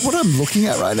 Is that what I'm looking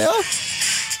at right now?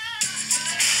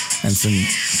 And some,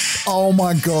 oh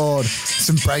my God,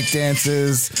 some break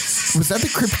dancers. Was that the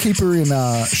Crypt Keeper in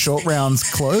Short Round's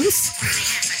clothes?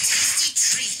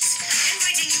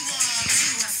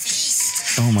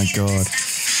 Oh my God.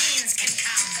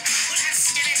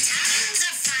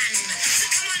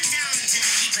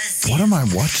 What am I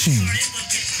watching?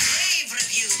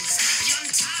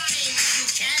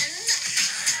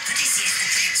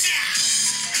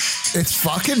 It's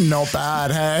fucking not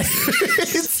bad, hey?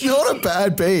 It's not a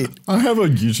bad beat. I have a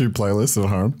YouTube playlist at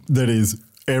home that is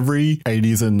every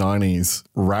 80s and 90s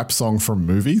rap song from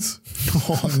movies.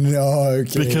 Oh, no.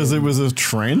 Because it was a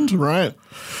trend, right?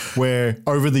 Where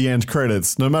over the end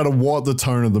credits, no matter what the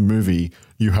tone of the movie,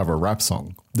 you have a rap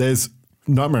song. There's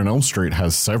Nightmare on Elm Street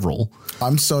has several.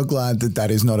 I'm so glad that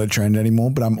that is not a trend anymore,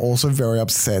 but I'm also very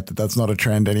upset that that's not a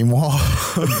trend anymore.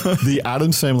 The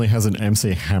Addams Family has an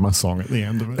MC Hammer song at the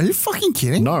end of it. Are you fucking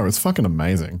kidding? No, it's fucking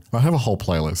amazing. I have a whole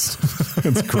playlist.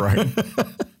 It's great.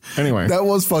 Anyway. That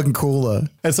was fucking cool though.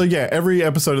 And so, yeah, every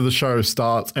episode of the show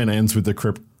starts and ends with the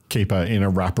Crypt Keeper in a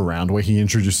wraparound where he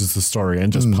introduces the story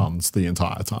and just puns the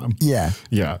entire time. Yeah.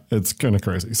 Yeah, it's kind of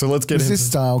crazy. So let's get into this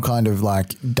style kind of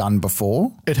like done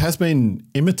before? It has been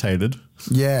imitated.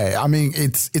 Yeah, I mean,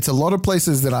 it's a lot of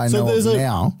places that I know of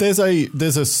now. There's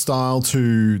a style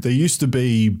to, there used to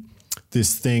be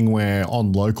this thing where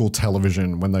on local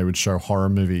television, when they would show horror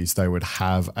movies, they would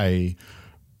have a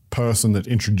person that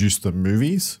introduced the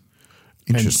movies.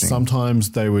 Interesting. And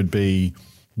sometimes they would,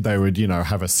 you know,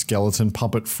 have a skeleton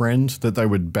puppet friend that they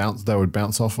would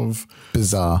bounce off of.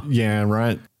 Bizarre. Yeah,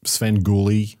 right. Sven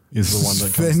Gulli is the one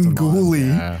that comes to mind. Sven Gulli.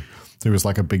 Yeah. It was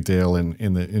like a big deal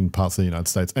in parts of the United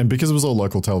States, and because it was all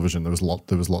local television, there was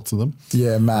lots of them.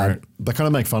 Yeah, mad. Right? They kind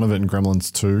of make fun of it in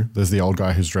Gremlins 2. There's the old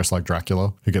guy who's dressed like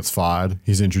Dracula who gets fired.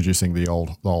 He's introducing the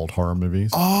old horror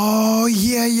movies. Oh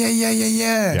yeah.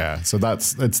 Yeah, so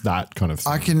it's that kind of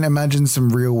thing. I can imagine some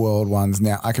real world ones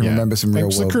now. I can remember some real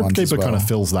world ones. The Crypt Keeper as well. kind of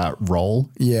fills that role.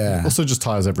 Yeah. Also just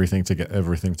ties everything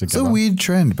together. It's a weird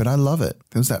trend, but I love it.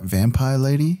 There was that vampire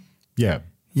lady. Yeah.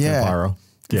 Vampira.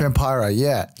 Yeah. Vampira,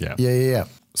 yeah.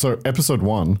 So episode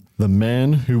 1, The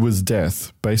Man Who Was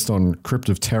Death, based on Crypt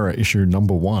of Terror issue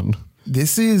number 1.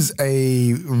 This is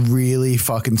a really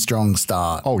fucking strong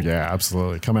start. Oh yeah,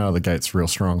 absolutely. Come out of the gates real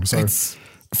strong. So it's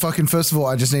fucking, first of all,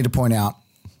 I just need to point out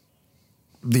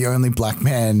the only black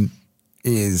man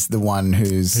is the one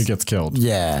who gets killed.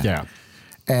 Yeah. Yeah.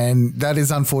 And that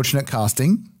is unfortunate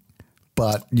casting,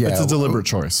 but yeah. It's a deliberate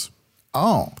choice.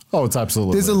 Oh, it's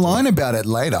absolutely. There's a line about it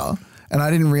later. And I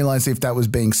didn't realize if that was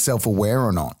being self-aware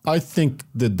or not. I think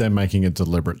that they're making a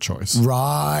deliberate choice.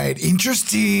 Right.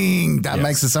 Interesting. That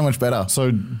makes it so much better.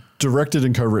 So directed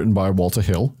and co-written by Walter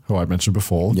Hill, who I mentioned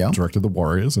before. Yeah. Directed The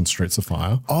Warriors and Streets of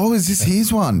Fire. Oh, is this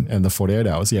his one? And The 48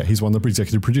 Hours. Yeah, he's one of the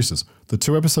executive producers. The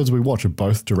 2 episodes we watch are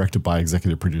both directed by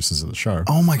executive producers of the show.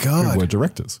 Oh my God. Who were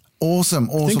directors. Awesome.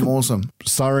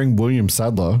 Starring William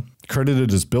Sadler,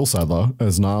 credited as Bill Sadler,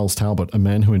 as Niles Talbot, a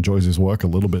man who enjoys his work a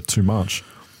little bit too much.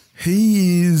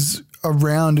 He is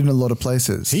around in a lot of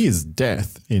places. He is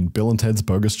Death in Bill and Ted's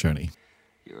Bogus Journey.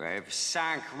 You have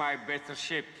sunk my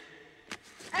battleship.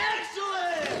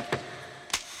 Excellent!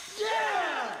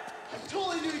 Yeah! I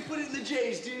totally knew he put it in the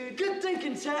J's, dude. Good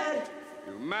thinking, Ted.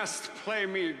 You must play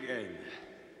me again.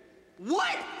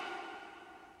 What?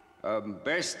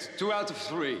 Best 2 out of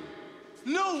 3.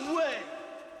 No way!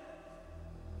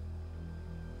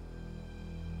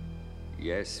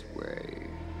 Yes way.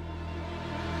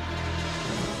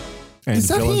 And is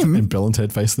that him? And Bill and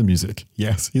Ted Face the Music.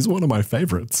 Yes, he's one of my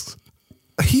favorites.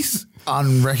 He's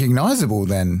unrecognizable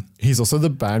then. He's also the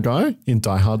bad guy in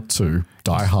Die Hard 2,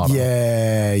 Die Harder.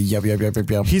 Yeah, yep.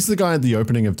 He's the guy at the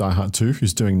opening of Die Hard 2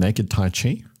 who's doing naked Tai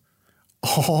Chi.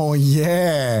 Oh,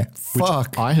 yeah. Fuck.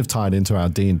 Which I have tied into our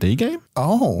D&D game.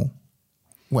 Oh.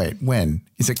 Wait, when?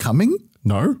 Is it coming?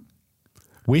 No.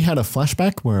 We had a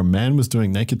flashback where a man was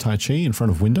doing naked Tai Chi in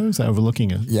front of windows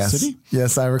overlooking a city.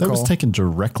 Yes, I recall. That was taken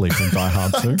directly from Die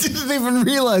Hard 2. I didn't even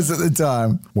realize at the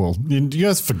time. Well, you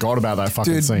guys forgot about that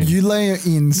fucking scene. You layer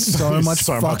in so much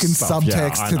fucking stuff.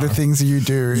 subtext to the things that you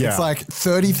do. Yeah. It's like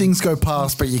 30 things go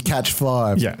past, but you catch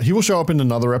 5. Yeah, he will show up in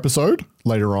another episode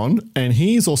later on, and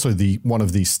he's also one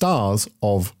of the stars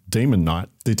of Demon Knight,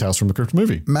 the Tales from the Crypt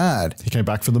movie. Mad. He came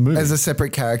back for the movie. As a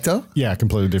separate character? Yeah,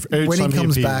 completely different. When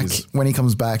he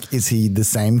comes back, is he the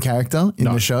same character in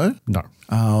the show? No.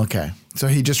 Oh, okay. So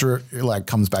he just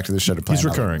comes back to the show to play. He's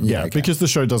recurring, yeah, because the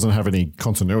show doesn't have any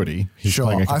continuity. He's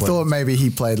playing I thought maybe he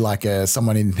played like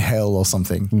someone in hell or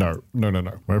something. No.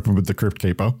 We're open with the Crypt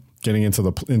Keeper. Getting into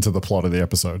the plot of the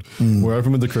episode. We're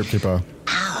open with the Crypt Keeper.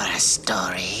 Our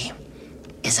story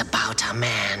is about a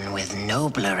man with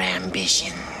nobler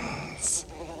ambitions.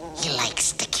 He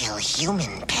likes to kill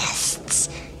human pests,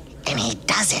 and he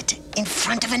does it in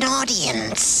front of an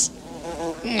audience.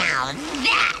 Now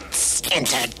that's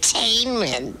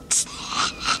entertainment.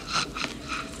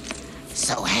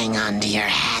 So hang on to your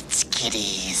hats,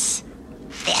 kiddies.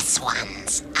 This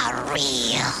one's a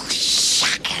real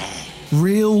shocker.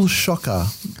 Real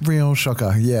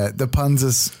shocker. Yeah, the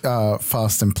puns are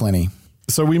fast and plenty.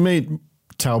 So we meet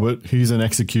Talbot, who's an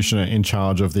executioner in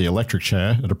charge of the electric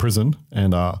chair at a prison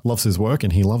and loves his work,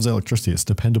 and he loves electricity. It's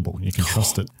dependable. You can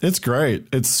trust it. It's great.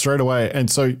 It's straight away. And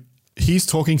so he's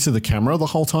talking to the camera the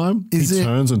whole time. He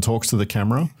turns and talks to the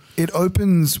camera. It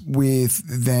opens with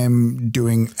them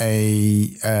doing a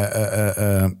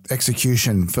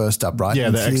execution first up, right? Yeah,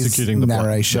 they're executing the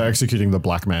narration. They're executing the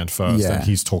black man first, and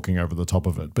he's talking over the top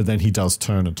of it. But then he does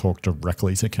turn and talk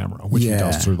directly to camera, which he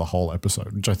does through the whole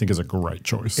episode, which I think is a great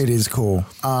choice. It is cool.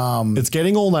 It's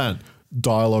getting all that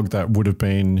dialogue that would have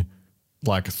been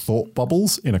like thought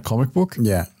bubbles in a comic book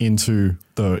into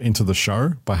the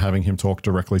show by having him talk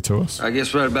directly to us. I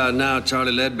guess right about now,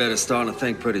 Charlie Ledbetter's starting to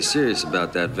think pretty serious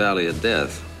about that Valley of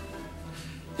Death.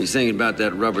 He's thinking about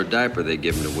that rubber diaper they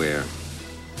give him to wear.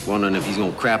 Wondering if he's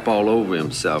gonna crap all over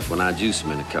himself when I juice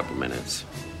him in a couple minutes.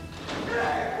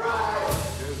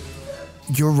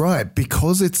 You're right,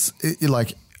 because it's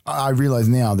like, I realize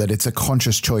now that it's a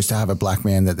conscious choice to have a black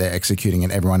man that they're executing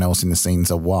and everyone else in the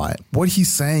scenes are white. What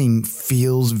he's saying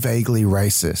feels vaguely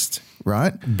racist,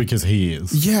 right? Because he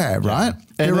is. Yeah, right?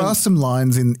 There are some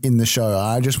lines in the show.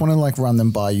 I just want to run them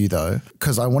by you though,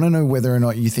 because I want to know whether or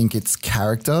not you think it's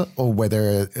character or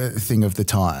whether a thing of the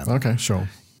time. Okay, sure.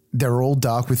 They're all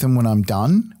dark with him when I'm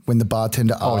done. When the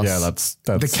bartender asks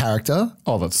that's the character.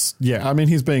 Oh, that's I mean,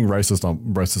 he's being racist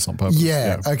on purpose.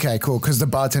 Yeah. Okay, cool. Because the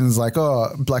bartender's like,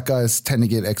 oh, black guys tend to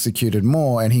get executed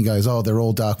more. And he goes, oh, they're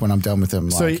all dark when I'm done with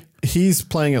them. So he's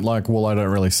playing it like, well, I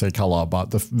don't really see color,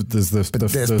 but there's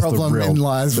problem in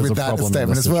lies with that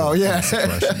statement as well.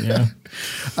 Yeah.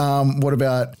 What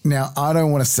about, now, I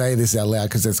don't want to say this out loud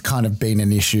because it's kind of been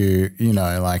an issue,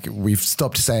 we've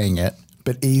stopped saying it,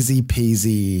 but easy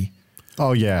peasy.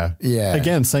 Oh, yeah. Yeah.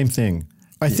 Again, same thing.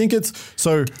 I think it's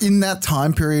so. In that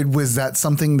time period, was that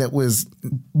something that was.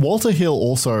 Walter Hill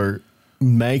also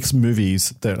makes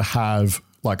movies that have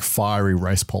fiery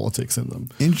race politics in them.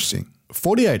 Interesting.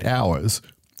 48 Hours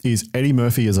is Eddie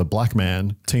Murphy as a black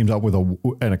man and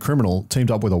a criminal teamed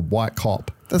up with a white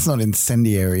cop. That's not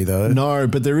incendiary though. No,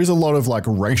 but there is a lot of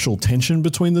racial tension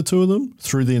between the two of them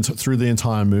through the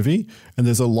entire movie, and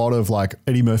there's a lot of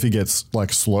Eddie Murphy gets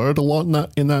slurred a lot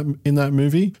in that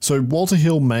movie. So Walter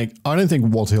Hill I don't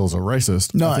think Walter Hill is a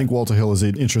racist. No, I think Walter Hill is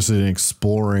interested in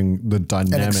exploring the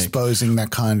dynamic and exposing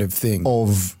that kind of thing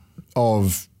of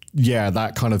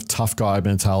that kind of tough guy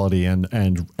mentality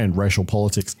and racial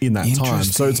politics in that time.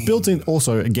 So it's built in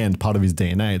also, again, part of his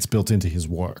DNA. It's built into his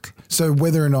work. So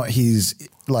whether or not he's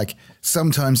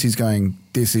sometimes he's going,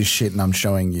 this is shit and I'm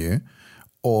showing you,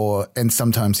 and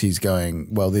sometimes he's going,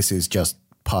 well, this is just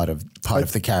part of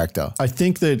the character. I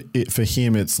think that for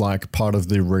him, it's part of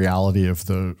the reality of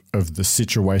the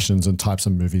situations and types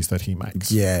of movies that he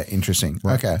makes. Yeah. Interesting.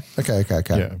 Right? Okay.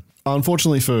 Yeah.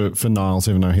 Unfortunately for Niles,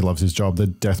 even though he loves his job, the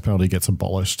death penalty gets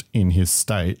abolished in his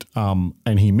state,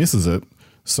 and he misses it.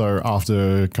 So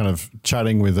after kind of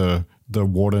chatting with the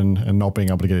warden and not being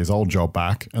able to get his old job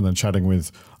back, and then chatting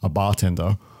with a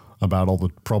bartender about all the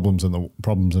problems in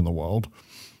the world,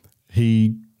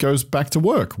 he goes back to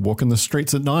work, walking the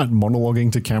streets at night,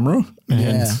 monologuing to camera,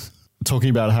 and talking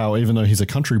about how even though he's a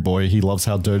country boy, he loves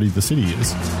how dirty the city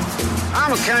is.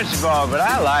 I'm a country boy, but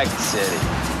I like the city.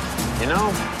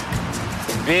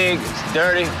 Big, it's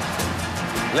dirty,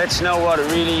 lets you know what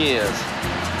it really is.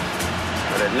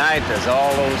 But at night, there's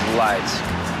all those lights.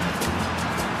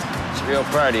 It's real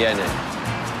pretty, ain't it?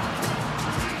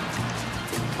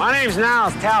 My name's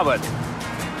Niles Talbot.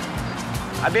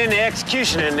 I've been the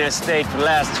executioner in this state for the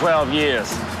last 12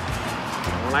 years.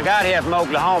 When I got here from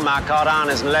Oklahoma, I caught on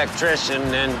as an electrician,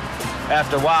 and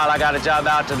after a while, I got a job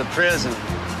out to the prison,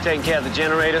 taking care of the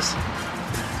generators.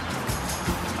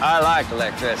 I like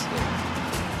electricity.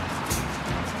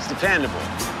 It's dependable.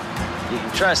 You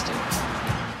can trust it.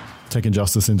 Taking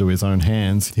justice into his own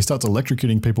hands, he starts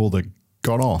electrocuting people that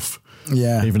got off.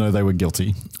 Yeah. Even though they were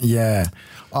guilty. Yeah.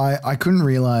 I couldn't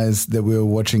realize that we were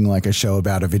watching like a show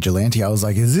about a vigilante. I was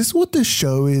like, is this what the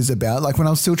show is about? Like when I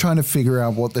was still trying to figure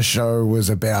out what the show was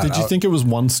about. Did you think it was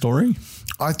one story?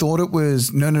 I thought it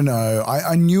was, no.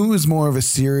 I knew it was more of a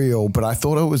serial, but I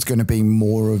thought it was going to be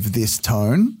more of this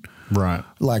tone. Right.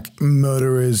 Like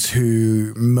murderers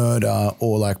who murder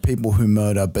or like people who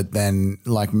murder, but then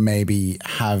like maybe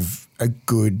have a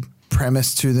good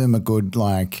premise to them, a good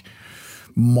like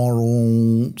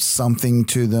moral something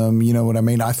to them. You know what I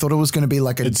mean? I thought it was going to be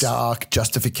like a dark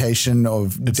justification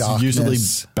of darkness. It's usually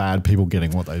bad people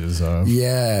getting what they deserve.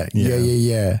 Yeah.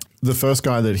 The first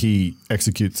guy that he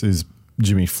executes is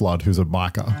Jimmy Flood, who's a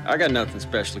biker. I got nothing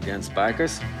special against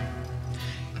bikers.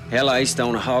 Hell, I used to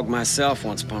own a hog myself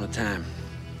once upon a time.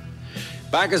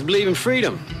 Bikers believe in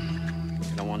freedom.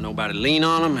 They don't want nobody to lean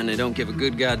on them, and they don't give a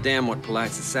good goddamn what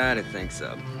polite society thinks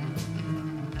of.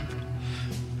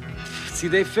 See,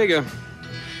 they figure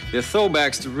they're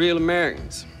throwbacks to real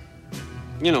Americans.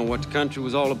 You know, what the country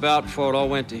was all about before it all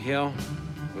went to hell,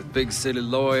 with big city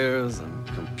lawyers and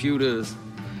computers,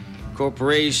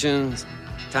 corporations,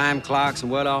 time clocks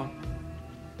and what all.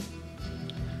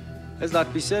 There's a lot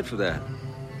to be said for that.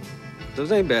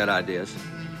 Those ain't bad ideas.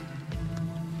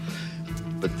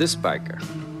 But this biker,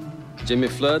 Jimmy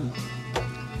Flood,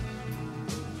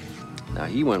 now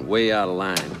he went way out of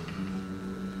line.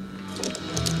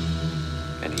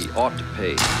 And he ought to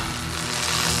pay.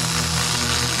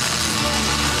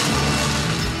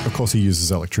 Of course, he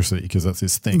uses electricity because that's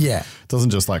his thing. Yeah.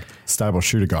 Doesn't just like stab or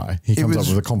shoot a guy. He comes up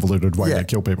with a convoluted way to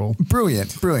kill people.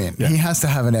 Brilliant. Yeah. He has to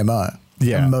have an MO.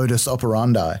 Yeah. A modus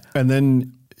operandi. And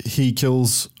then he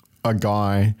kills a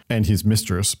guy and his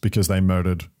mistress because they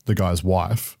murdered the guy's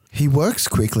wife. He works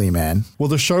quickly, man. Well,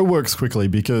 the show works quickly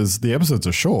because the episodes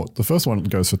are short. The first one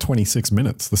goes for 26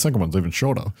 minutes. The second one's even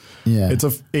shorter. Yeah.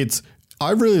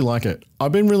 I really like it.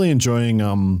 I've been really enjoying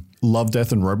Love,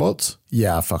 Death and Robots.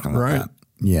 Yeah, I fucking like that.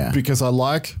 Yeah. Because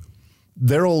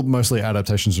they're all mostly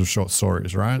adaptations of short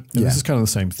stories, right? And this is kind of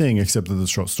the same thing, except that the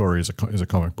short story is a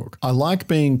comic book. I like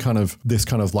being kind of this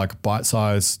kind of like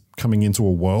bite-sized coming into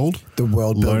a world. The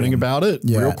world learning building. about it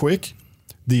real quick.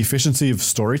 The efficiency of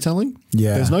storytelling.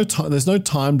 Yeah. There's no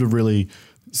time to really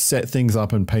set things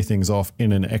up and pay things off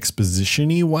in an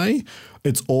exposition-y way.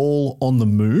 It's all on the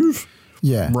move.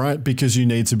 Yeah. Right? Because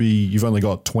you've only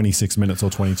got 26 minutes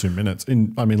or 22 minutes.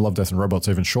 Love, Death and Robots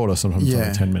even shorter, sometimes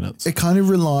only 10 minutes. It kind of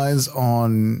relies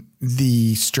on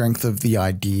the strength of the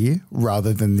idea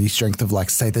rather than the strength of like,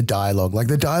 say, the dialogue. Like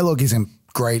the dialogue isn't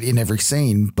great in every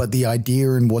scene, but the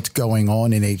idea and what's going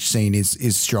on in each scene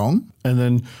is strong. And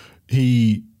then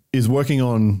he is working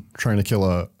on trying to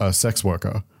kill a sex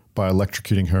worker by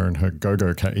electrocuting her in her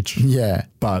go-go cage. Yeah.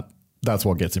 But that's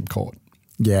what gets him caught.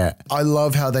 Yeah. I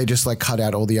love how they just like cut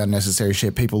out all the unnecessary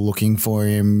shit. People looking for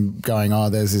him going, oh,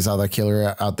 there's this other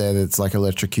killer out there that's like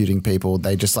electrocuting people.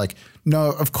 They just like,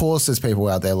 no, of course there's people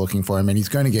out there looking for him and he's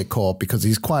going to get caught because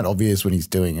he's quite obvious when he's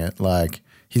doing it. Like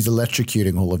he's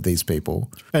electrocuting all of these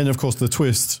people. And of course the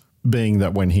twist being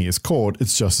that when he is caught,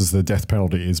 it's just as the death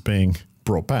penalty is being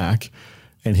brought back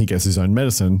and he gets his own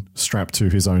medicine strapped to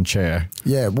his own chair.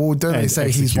 Yeah, well, don't they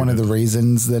say he's one of the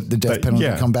reasons that the death penalty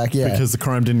come back? Yeah, because the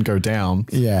crime didn't go down.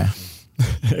 Yeah.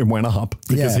 It went up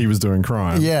because he was doing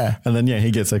crime. Yeah. And then,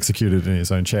 he gets executed in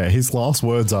his own chair. His last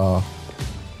words are,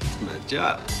 "It's my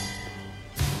job.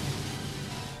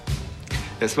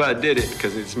 That's why I did it,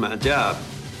 because it's my job.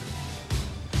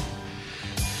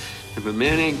 If a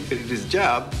man ain't good at his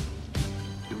job,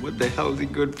 then what the hell is he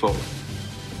good for?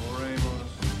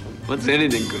 What's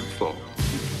anything good for?"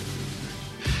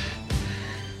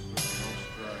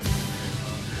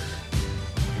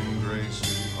 In grace,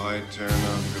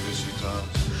 aeterna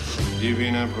felicitas,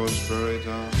 divina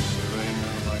prosperitas,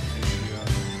 serena laetitia,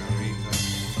 caritas,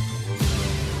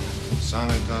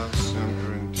 sanitas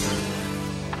semper in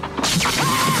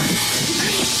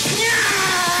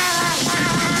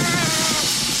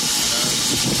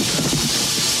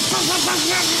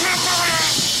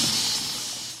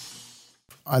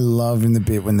I love in the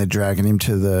bit when they're dragging him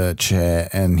to the chair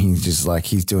and he's just like,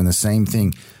 he's doing the same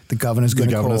thing. The governor's going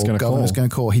to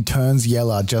call. He turns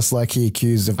yellow just like he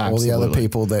accused of all the other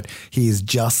people that he is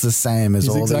just the same as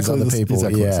all these other people.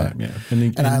 Exactly the same, yeah.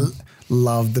 And I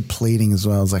Love the pleading as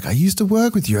well. It's like, I used to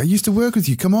work with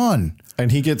you. Come on.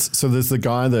 And he gets, so there's the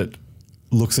guy that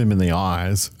looks him in the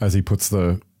eyes as he puts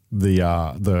the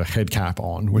head cap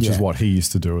on, which is what he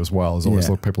used to do as well, is always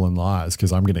look people in the eyes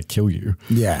because I'm going to kill you.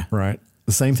 Yeah. Right?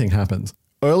 The same thing happens.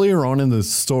 Earlier on in the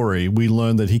story, we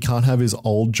learned that he can't have his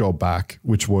old job back,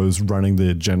 which was running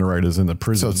the generators in the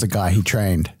prison. So it's the guy he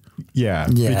trained. Yeah,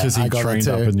 because he trained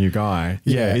up a new guy.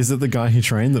 Yeah. Is it the guy he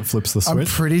trained that flips the switch? I'm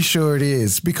pretty sure it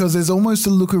is, because there's almost a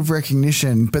look of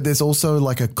recognition, but there's also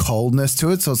like a coldness to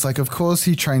it. So it's like, of course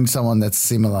he trained someone that's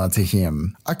similar to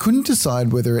him. I couldn't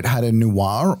decide whether it had a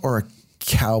noir or a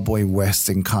cowboy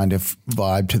western kind of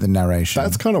vibe to the narration.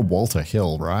 That's kind of Walter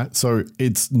Hill, right? So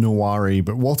it's noir-y,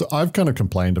 but I've kind of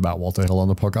complained about Walter Hill on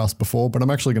the podcast before, but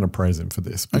I'm actually going to praise him for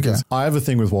this because I have a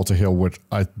thing with Walter Hill, which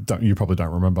you probably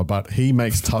don't remember, but he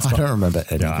makes tough guy. I don't remember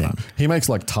anything. Yeah, he makes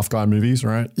like tough guy movies,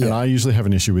 right? Yeah. And I usually have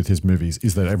an issue with his movies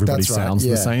is that everybody sounds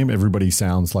the same. Everybody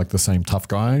sounds like the same tough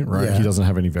guy, right? Yeah. He doesn't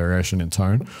have any variation in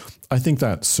tone. I think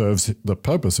that serves the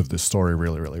purpose of this story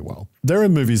really, really well. There are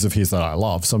movies of his that I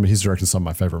love. He's directed some of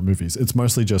my favorite movies. It's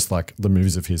mostly just like the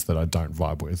movies of his that I don't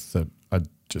vibe with, that I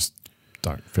just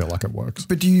don't feel like it works.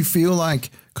 But do you feel like,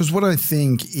 because what I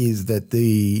think is that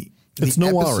the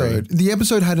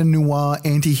episode had a noir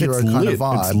anti-hero kind of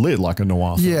vibe. It's lit like a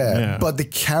noir film. Yeah, but the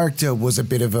character was a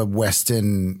bit of a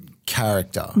Western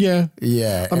character. Yeah.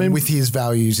 Yeah. I mean, with his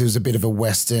values, he was a bit of a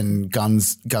Western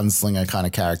gunslinger kind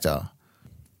of character.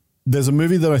 There's a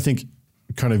movie that I think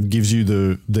kind of gives you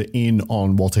the in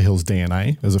on Walter Hill's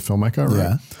DNA as a filmmaker, right?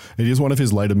 Yeah. It is one of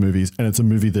his later movies, and it's a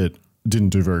movie that didn't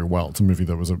do very well. It's a movie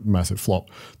that was a massive flop.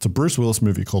 It's a Bruce Willis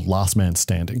movie called Last Man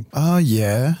Standing. Oh,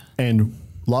 yeah. And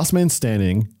Last Man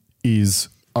Standing is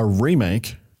a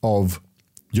remake of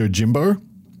Yojimbo.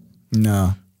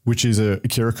 No. Which is a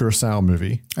Akira Kurosawa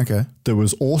movie. Okay. That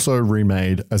was also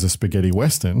remade as a spaghetti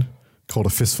western called A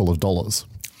Fistful of Dollars.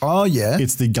 Oh, yeah.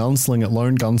 It's the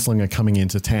lone gunslinger coming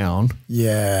into town.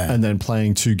 Yeah. And then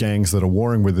playing two gangs that are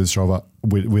warring with each other,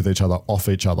 off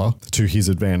each other to his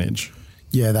advantage.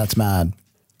 Yeah, that's mad.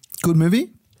 Good movie?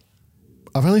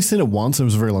 I've only seen it once. It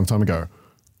was a very long time ago.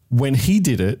 When he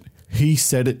did it, he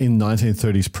set it in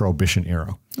 1930s Prohibition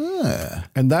era. Ah.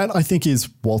 And that, I think, is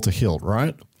Walter Hill,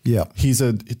 right? Yeah. He's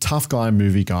a tough guy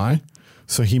movie guy.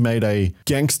 So he made a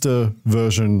gangster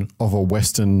version of a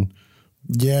Western.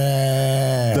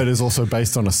 Yeah. That is also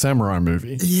based on a samurai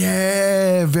movie.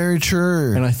 Yeah, very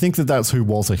true. And I think that that's who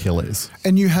Walter Hill is.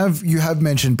 And you have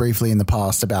mentioned briefly in the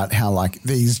past about how like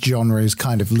these genres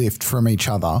kind of lift from each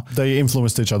other. They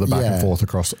influenced each other back and forth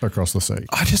across the sea.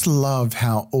 I just love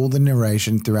how all the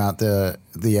narration throughout the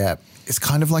app is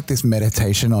kind of like this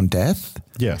meditation on death.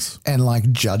 Yes. And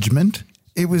like judgment.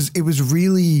 It was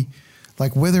really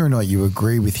like, whether or not you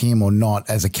agree with him or not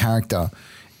as a character,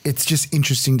 it's just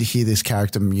interesting to hear this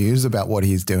character muse about what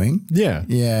he's doing. Yeah.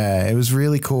 Yeah, it was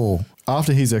really cool.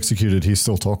 After he's executed, he's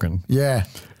still talking. Yeah.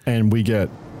 And we get...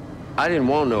 I didn't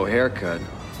want no haircut.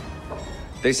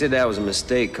 They said that was a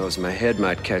mistake because my head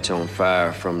might catch on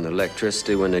fire from the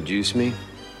electricity when they juice me.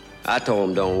 I told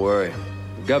them, don't worry.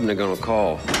 The governor gonna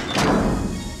call.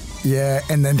 Yeah,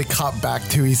 and then to cut back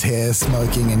to his hair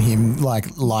smoking and him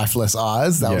like lifeless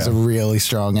eyes, that was a really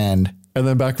strong end. And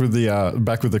then back with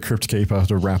the Crypt Keeper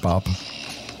to wrap up.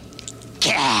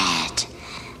 God,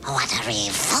 what a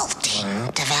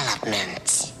revolting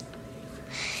development.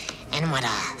 And what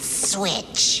a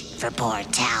switch for poor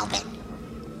Talbot.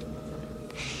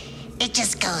 It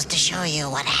just goes to show you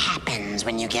what happens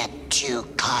when you get too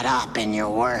caught up in your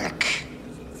work.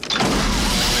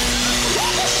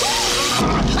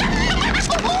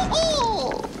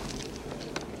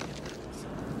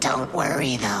 Don't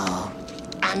worry, though.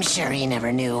 I'm sure he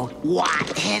never knew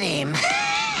what hit him.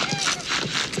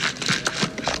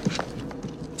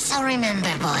 So remember,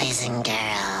 boys and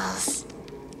girls,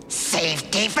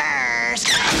 safety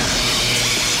first.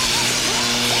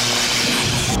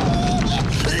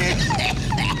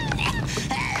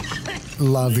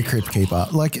 Love the Crypt Keeper.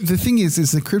 Like, the thing is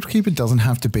the Crypt Keeper doesn't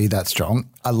have to be that strong.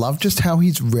 I love just how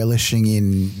he's relishing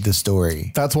in the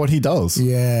story. That's what he does.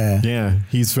 Yeah. Yeah.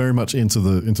 He's very much into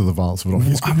the violence of it all.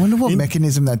 I wonder what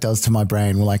mechanism that does to my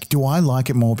brain. Like, do I like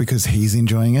it more because he's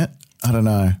enjoying it? I don't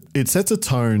know. It sets a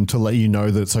tone to let you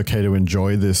know that it's okay to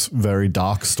enjoy this very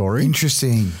dark story.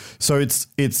 Interesting. So it's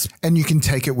and you can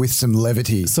take it with some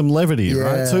levity.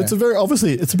 Right? So it's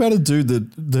it's about a dude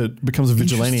that becomes a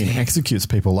vigilante and executes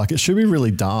people. Like, it should be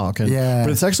really dark, but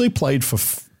it's actually played for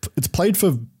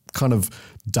kind of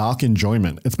dark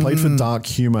enjoyment. It's played for dark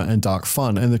humor and dark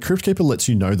fun. And the Crypt Keeper lets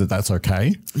you know that that's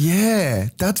okay. Yeah,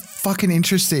 that's fucking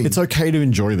interesting. It's okay to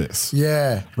enjoy this.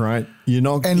 Yeah. Right? You're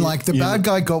not... And like the bad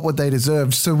guy got what they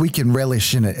deserved, so we can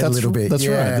relish in it a little bit. That's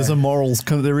right. There's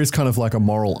a there is kind of like a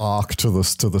moral arc to the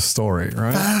story,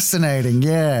 right? Fascinating,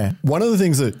 yeah. One of the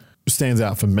things that stands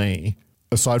out for me,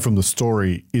 aside from the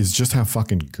story, is just how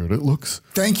fucking good it looks.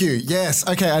 Thank you. Yes.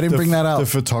 Okay, I didn't bring that up. The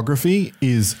photography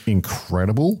is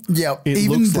incredible. Yeah, it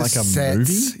even looks the like a sets.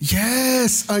 movie.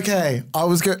 Yes. Okay. I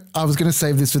was going to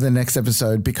save this for the next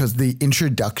episode because the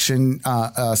introduction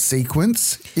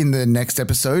sequence in the next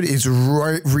episode is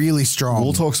really strong.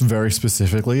 We'll talk very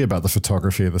specifically about the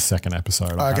photography of the second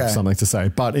episode. I have something to say,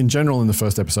 but in general, in the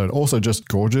first episode, also just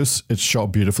gorgeous. It's shot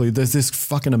beautifully. There's this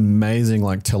fucking amazing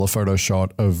like telephoto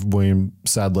shot of William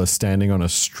Sadler standing on a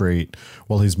street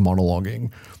while he's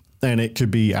monologuing, and it could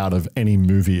be out of any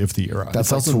movie of the era.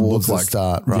 That's like towards the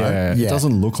start, right? Yeah, it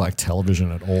doesn't look like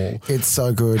television at all. It's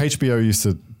so good. HBO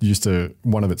used to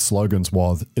one of its slogans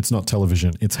was, "It's not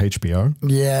television, it's HBO."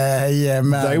 Yeah,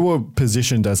 man. They were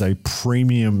positioned as a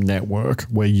premium network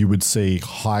where you would see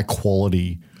high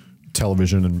quality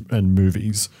television and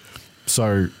movies.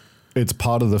 So it's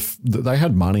part of they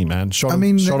had money, man. Shot on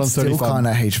 35. Still kind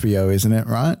of HBO, isn't it?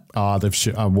 Right?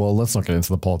 Well, let's not get into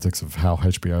the politics of how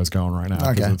HBO is going right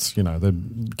now because it's they're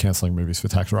cancelling movies for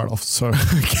tax write-offs. So,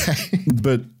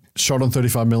 but shot on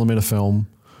 35mm film,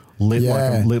 lit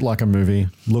like a movie,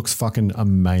 looks fucking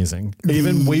amazing.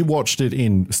 Even we watched it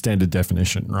in standard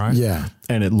definition, right? Yeah,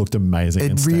 and it looked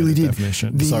amazing. It really did.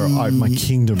 Definition. My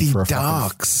kingdom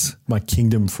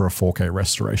for a 4K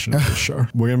restoration of this show.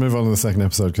 We're gonna move on to the second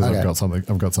episode because I've got something.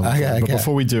 But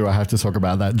before we do, I have to talk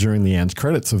about that during the end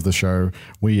credits of the show.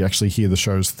 We actually hear the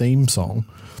show's theme song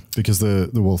because the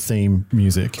theme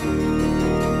music.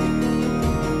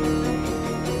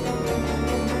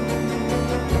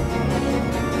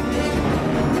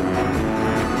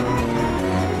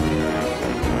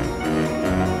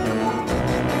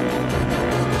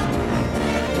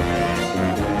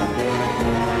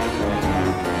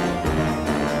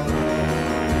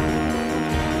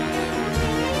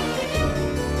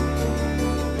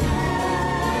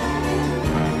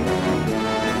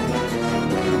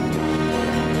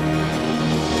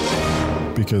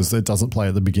 Because it doesn't play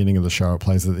at the beginning of the show, it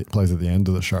plays at the end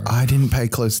of the show. I didn't pay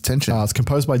close attention. It's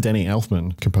composed by Danny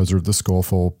Elfman, composer of the score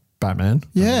for Batman.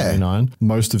 Yeah. 1989.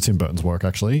 Most of Tim Burton's work,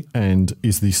 actually, and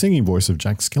is the singing voice of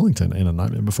Jack Skellington in A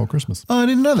Nightmare Before Christmas. Oh, I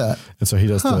didn't know that. And so he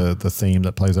does the theme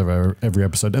that plays over every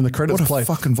episode. And the credits play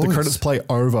fucking voice. The credits play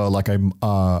over like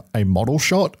a model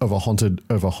shot of a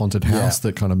haunted house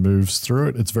that kind of moves through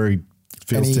it. It's very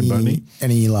feels Tim Burton-y.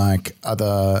 Any like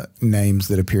other names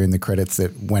that appear in the credits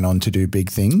that went on to do big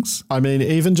things? I mean,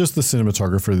 even just the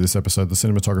cinematographer of this episode. The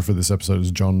cinematographer of this episode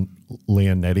is John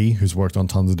Leonetti, who's worked on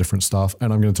tons of different stuff.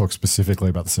 And I'm going to talk specifically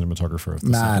about the cinematographer of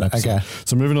the second episode. Okay.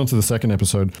 So moving on to the second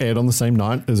episode, aired on the same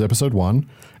night as episode 1,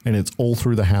 and it's All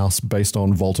Through the House based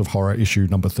on Vault of Horror issue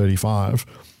number 35.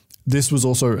 This was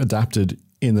also adapted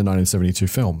in the 1972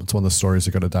 film. It's one of the stories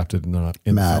that got adapted in the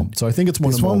film. So I think it's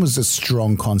this one was a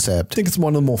strong concept. I think it's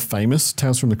one of the more famous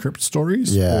Tales from the Crypt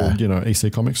stories, or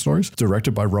EC Comics stories.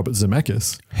 Directed by Robert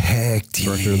Zemeckis,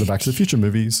 director of the Back to the Future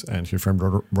movies and Who Framed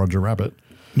Roger Rabbit.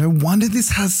 No wonder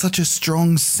this has such a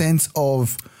strong sense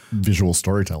of visual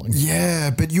storytelling.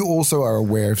 Yeah, but you also are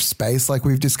aware of space, like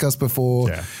we've discussed before.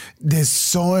 Yeah. There's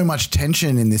so much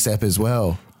tension in this ep as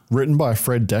well. Written by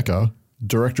Fred Decker,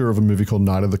 director of a movie called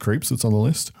Night of the Creeps that's on the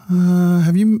list.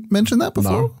 Have you mentioned that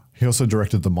before? No. He also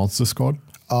directed The Monster Squad.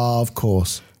 Of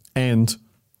course. And,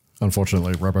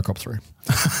 unfortunately, RoboCop 3.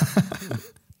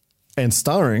 And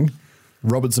starring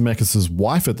Robert Zemeckis'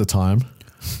 wife at the time.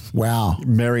 Wow.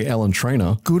 Mary Ellen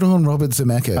Trainor. Good on Robert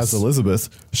Zemeckis. As Elizabeth.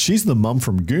 She's the mum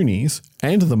from Goonies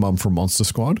and the mum from Monster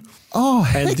Squad. Oh,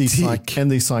 hectic. And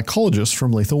the psychologist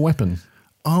from Lethal Weapon.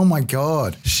 Oh my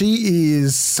God. She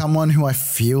is someone who I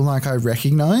feel like I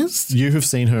recognized. You have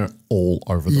seen her all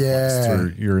over the place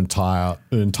through your entire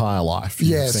life.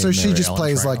 Yeah, so she just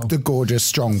plays like the gorgeous,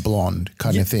 strong blonde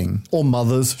kind of thing. Or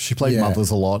Mothers. She played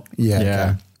Mothers a lot.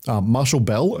 Yeah. Okay. Marshall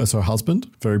Bell as her husband,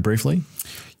 very briefly.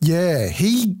 Yeah,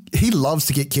 he loves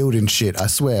to get killed in shit, I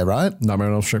swear, right? Nightmare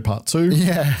on Elm Street Part 2.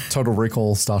 Yeah. Total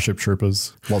Recall, Starship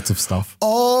Troopers, lots of stuff.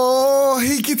 Oh,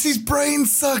 he gets his brain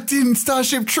sucked in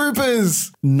Starship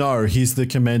Troopers. No, he's the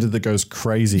commander that goes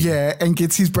crazy. Yeah, and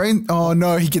gets his brain... Oh,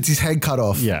 no, he gets his head cut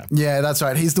off. Yeah. Yeah, that's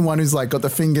right. He's the one who's like got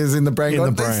the fingers in the brain.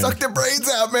 They suck their brains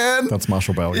out, man. That's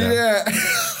Marshall Bell, Yeah.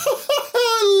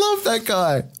 I love that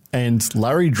guy. And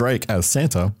Larry Drake as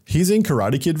Santa. He's in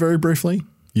Karate Kid very briefly.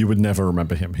 You would never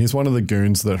remember him. He's one of the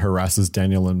goons that harasses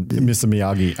Daniel and Mr.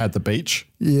 Miyagi at the beach.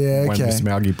 Yeah, when Mr.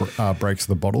 Miyagi breaks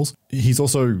the bottles. He's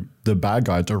also the bad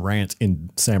guy, Durant, in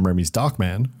Sam Raimi's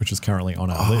Darkman, which is currently on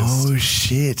our list. Oh,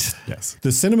 shit. Yes. The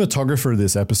cinematographer of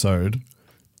this episode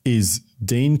is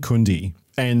Dean Cundey.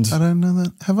 And I don't know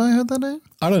that. Have I heard that name?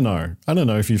 I don't know. I don't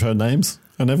know if you've heard names.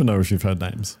 I never know if you've heard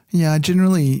names. Yeah, I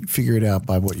generally figure it out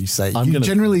by what you say. You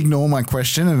generally ignore my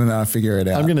question and then I figure it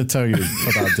out. I'm going to tell you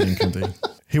about Dean Cundey.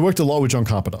 He worked a lot with John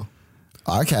Carpenter.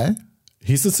 Okay.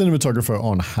 He's the cinematographer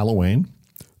on Halloween,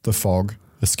 The Fog,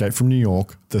 Escape from New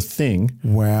York, The Thing,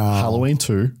 wow, Halloween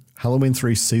 2, Halloween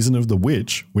 3, Season of the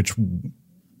Witch, which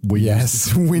we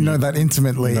know that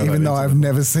intimately, even though I've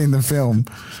never seen the film.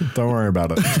 Don't worry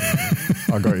about it.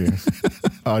 I got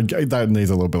you. That needs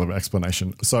a little bit of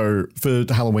explanation. So for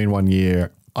Halloween one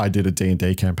year, I did a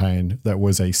D&D campaign that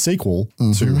was a sequel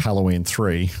to Halloween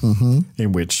 3,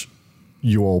 in which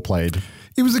you all played.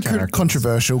 It was a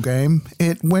controversial game.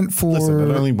 It went for... Listen,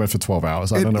 it only went for 12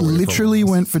 hours. I don't know what literally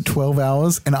went for 12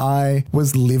 hours and I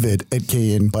was livid at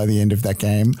Kian by the end of that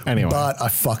game. Anyway. But I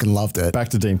fucking loved it. Back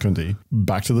to Dean Cundey.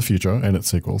 Back to the Future and its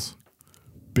sequels.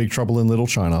 Big Trouble in Little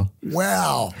China.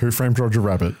 Wow. Who Framed Roger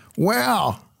Rabbit.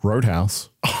 Wow. Roadhouse.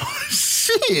 Oh,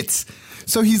 shit.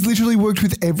 So he's literally worked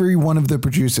with every one of the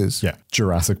producers. Yeah.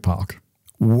 Jurassic Park.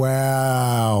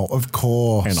 Wow, of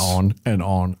course. And on and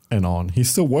on and on.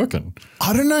 He's still working.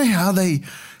 I don't know how they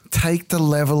take the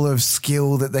level of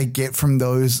skill that they get from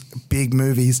those big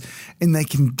movies and they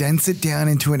condense it down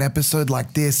into an episode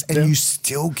like this and you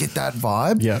still get that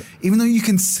vibe. Yeah. Even though you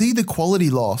can see the quality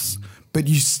loss, but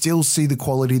you still see the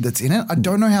quality that's in it. I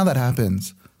don't know how that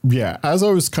happens. Yeah, as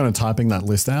I was kind of typing that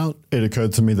list out, it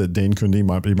occurred to me that Dean Cundey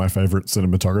might be my favorite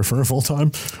cinematographer of all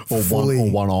time, or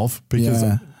one of, because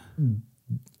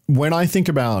when I think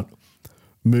about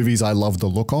movies I love the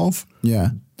look of,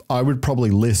 I would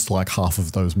probably list like half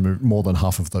of those, more than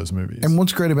half of those movies. And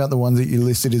what's great about the ones that you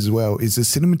listed as well is the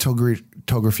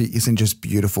cinematography isn't just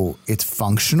beautiful, it's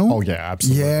functional. Oh yeah,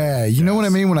 absolutely. Yeah, you know what I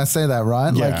mean when I say that,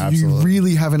 right? Yeah, like absolutely. You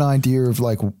really have an idea of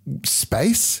like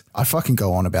space. I fucking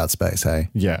go on about space, hey?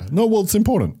 Yeah. No, well, it's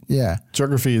important. Yeah.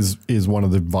 Geography is one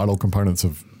of the vital components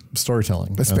of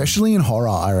storytelling. Especially in horror,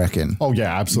 I reckon. Oh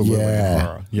yeah, absolutely. Yeah. In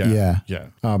horror.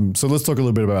 Yeah. So let's talk a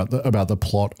little bit about the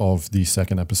plot of the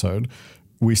second episode.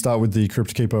 We start with the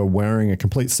Crypt Keeper wearing a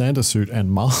complete Santa suit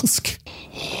and mask.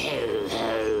 Ho,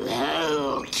 ho,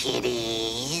 ho,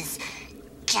 kiddies.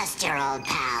 Just your old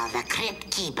pal, the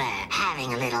Crypt Keeper,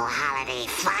 having a little holiday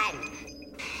fun.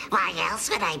 Why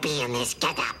else would I be in this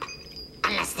getup?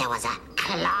 Unless there was a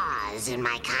clause in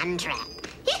my contract.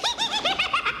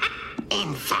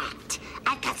 In fact,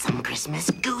 I've got some Christmas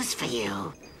goose for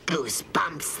you.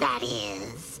 Goosebumps, that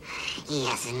is.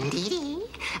 Yes, indeedy.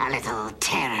 A little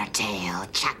terror tale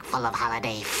chock full of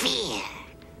holiday fear.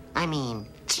 I mean,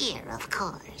 cheer, of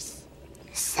course.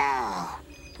 So,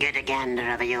 get a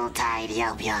gander of the Yuletide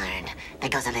Yelp yarn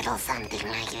that goes a little something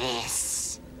like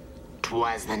this.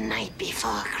 'Twas the night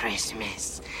before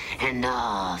Christmas, and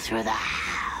all through the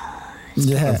house.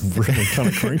 Yeah. Really kind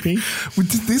of creepy.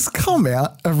 Did this come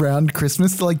out around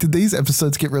Christmas? Like, did these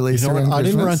episodes get released around Christmas? I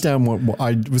didn't write down what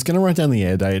I was going to write down the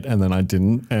air date and then I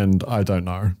didn't, and I don't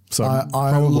know. So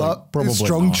probably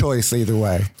strong not. choice either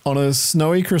way. On a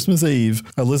snowy Christmas Eve,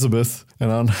 Elizabeth, an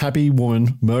unhappy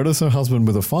woman, murders her husband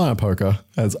with a fire poker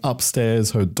as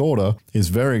upstairs her daughter is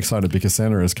very excited because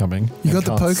Santa is coming. You got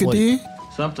the poker, dear?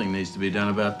 Something needs to be done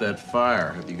about that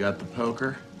fire. Have you got the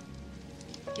poker?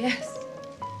 Yes.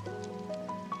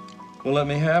 Well, let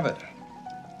me have it.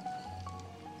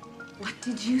 What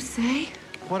did you say?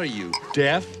 What are you,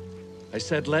 deaf? I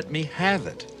said let me have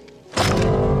it.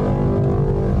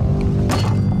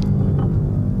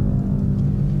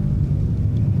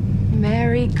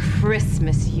 Merry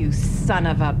Christmas, you son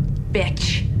of a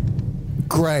bitch.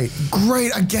 Great.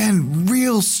 Again,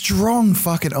 real strong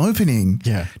fucking opening.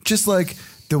 Yeah. Just like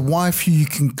the wife who you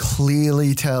can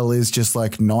clearly tell is just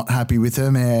like not happy with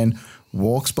her man,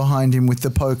 walks behind him with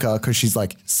the poker because she's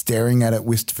like staring at it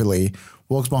wistfully,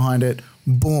 walks behind it,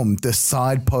 boom, the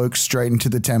side poke straight into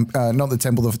the not the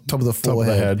temple, the top of the forehead. Top of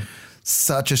the head.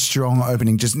 Such a strong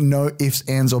opening. Just no ifs,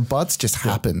 ands, or buts, just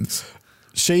happens.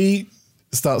 She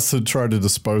starts to try to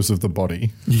dispose of the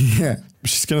body. Yeah.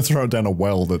 She's going to throw it down a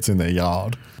well that's in their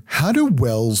yard. How do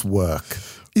wells work?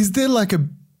 Is there like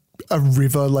a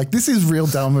river? Like, this is real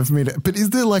dumb of me but is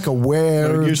there like a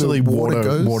where usually the water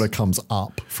goes? Water comes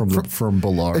up from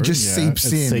below. It just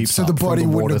seeps in, so the body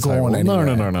wouldn't have gone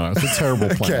anywhere. No. It's a terrible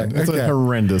plan. It's a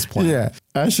horrendous plan. Yeah.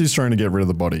 As she's trying to get rid of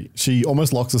the body, she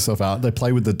almost locks herself out. They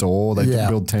play with the door. They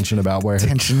build tension about where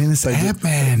tension in this app,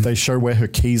 man. They show where her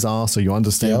keys are, so you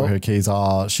understand where her keys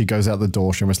are. She goes out the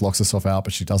door. She almost locks herself out,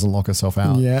 but she doesn't lock herself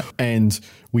out. Yeah. And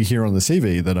we hear on the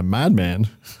CV that a madman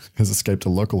has escaped a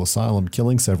local asylum,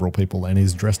 killing several people, and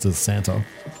is dressed as Santa.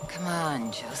 Come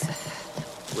on,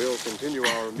 Joseph. We'll continue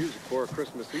our music for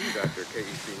Christmas Eve after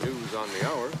KEC News on the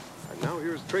Hour. And now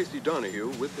here's Tracy Donahue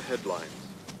with the headlines.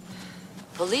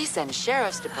 Police and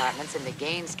sheriff's departments in the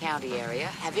Gaines County area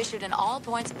have issued an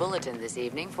all-points bulletin this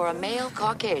evening for a male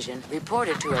Caucasian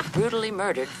reported to have brutally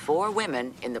murdered 4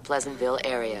 women in the Pleasantville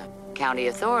area. County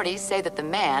authorities say that the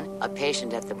man, a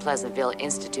patient at the Pleasantville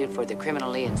Institute for the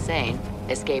Criminally Insane,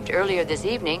 escaped earlier this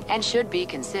evening and should be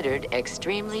considered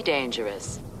extremely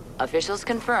dangerous. Officials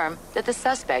confirm that the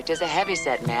suspect is a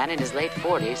heavyset man in his late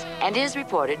 40s and is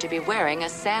reported to be wearing a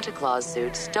Santa Claus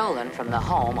suit stolen from the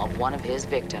home of one of his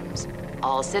victims.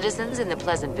 All citizens in the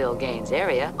Pleasantville-Gaines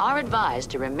area are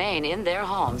advised to remain in their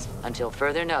homes until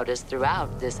further notice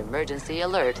throughout this emergency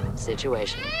alert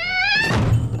situation.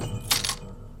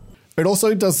 It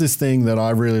also does this thing that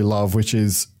I really love, which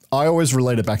is, I always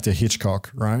relate it back to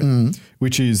Hitchcock, right?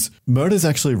 Which is, murder's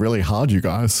actually really hard, you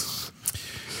guys.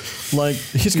 Like,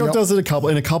 Hitchcock does it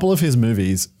in a couple of his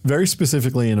movies, very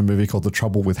specifically in a movie called The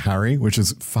Trouble with Harry, which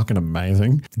is fucking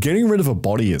amazing. Getting rid of a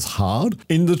body is hard.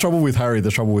 In The Trouble with Harry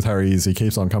is he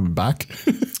keeps on coming back.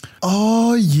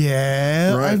 Oh,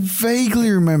 yeah. Right? I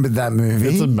vaguely remember that movie.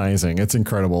 It's amazing. It's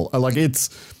incredible. Like, it's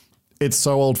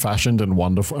so old-fashioned and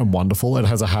wonderful. It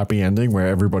has a happy ending where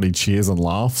everybody cheers and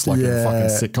laughs like in a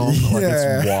fucking sitcom. Like,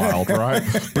 it's wild, right?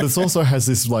 But it also has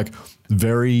this, like,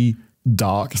 very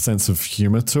dark sense of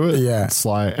humor to it. Yeah. It's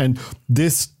like, and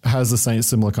this has the same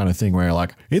similar kind of thing where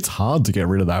like it's hard to get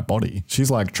rid of that body. She's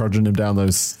like trudging him down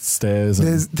those stairs.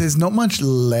 There's not much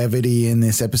levity in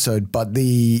this episode, but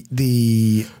the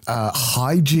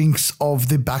hijinks of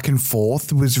the back and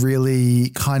forth was really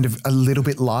kind of a little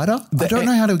bit lighter. I don't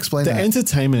know how to explain that. The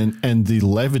entertainment and the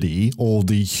levity or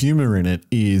the humor in it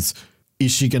is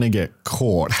she going to get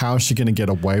caught? How is she going to get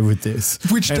away with this?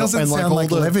 Which doesn't sound like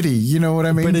levity, you know what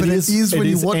I mean? But it is when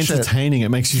you watch it. It is entertaining. It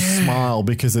makes you smile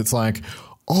because it's like,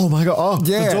 oh my God,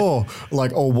 the door,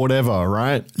 like, or whatever,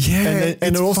 right? Yeah, and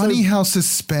it's also funny how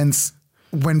suspense,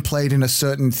 when played in a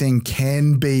certain thing,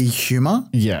 can be humor.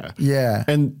 Yeah. Yeah.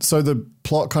 And so the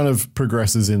plot kind of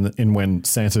progresses in when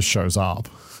Santa shows up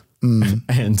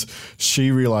and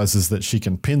she realizes that she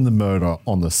can pin the murder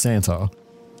on the Santa.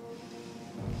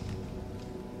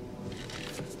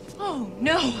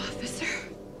 No, officer.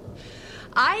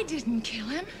 I didn't kill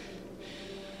him.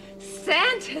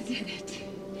 Santa did it.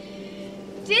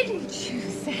 Didn't you,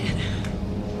 Santa?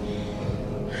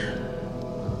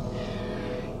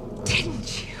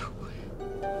 Didn't you?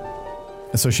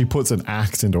 And so she puts an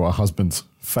axe into her husband's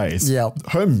face. Yeah.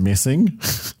 Her missing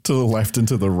to the left and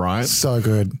to the right. So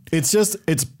good.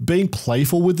 It's being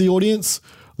playful with the audience.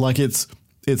 Like it's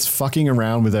fucking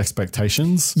around with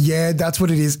expectations. Yeah, that's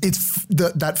what it is. It's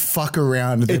that fuck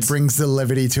around that brings the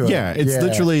levity to it. Yeah, it's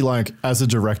literally like, as a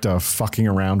director, fucking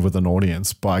around with an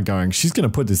audience by going, she's going to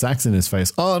put this axe in his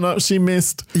face. Oh, no, she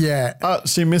missed. Yeah.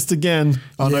 She missed again.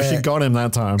 Oh, no, she got him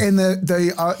that time. And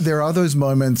there are those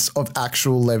moments of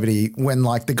actual levity when,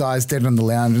 like, the guy's dead on the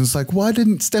lounge and it's like, why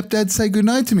didn't stepdad say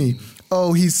goodnight to me?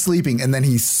 Oh, he's sleeping, and then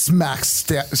he smacks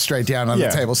straight down on the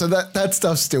table. So that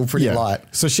stuff's still pretty light.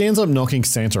 So she ends up knocking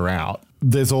Santa out.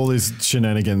 There's all these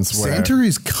shenanigans where Santa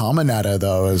is coming at her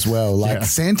though as well. Like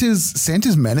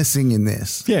Santa's menacing in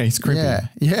this. Yeah, he's creepy.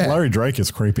 Yeah. Larry Drake is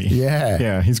creepy. Yeah.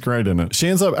 Yeah, he's great in it. She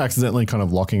ends up accidentally kind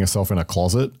of locking herself in a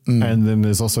closet. And then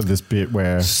there's also this bit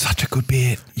where... Such a good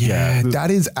bit. Yeah, that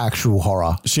is actual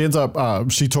horror. She ends up...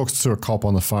 she talks to a cop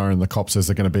on the phone. The cop says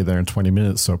they're going to be there in 20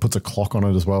 minutes. So it puts a clock on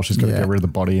it as well. She's got to get rid of the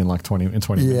body in like 20 minutes.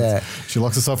 She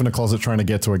locks herself in a closet trying to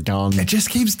get to a gun. It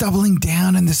just keeps doubling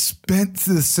down, and the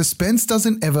suspense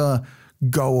doesn't ever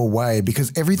go away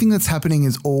because everything that's happening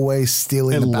is always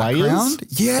still in the background.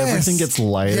 Yes. Everything gets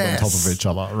layered on top of each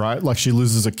other, right? Like she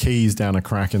loses her keys down a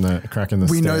crack in the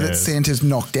stairs. We know that Santa's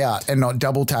knocked out and not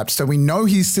double tapped, so we know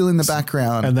he's still in the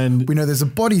background. And then we know there's a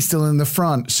body still in the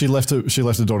front. She left her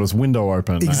daughter's window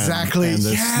open. Exactly. And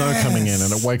there's snow coming in,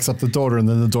 and it wakes up the daughter, and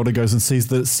then the daughter goes and sees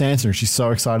that it's Santa, and she's so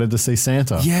excited to see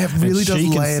Santa. Yeah, it really does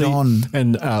lay it on.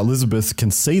 And Elizabeth can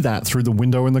see that through the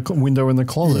window in the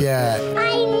closet. Yeah.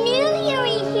 I knew you were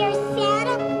here,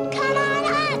 Santa. Come on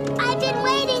up. I've been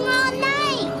waiting all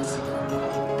night.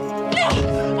 No!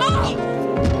 Oh!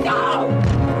 No!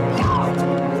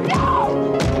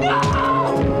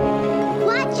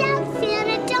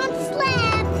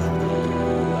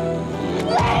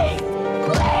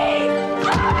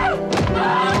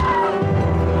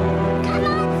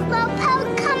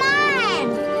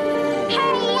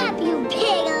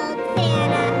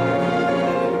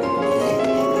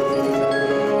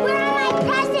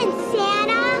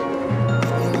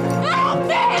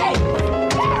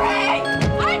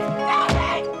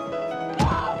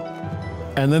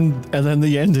 And then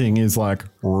the ending is like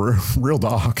real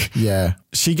dark. Yeah.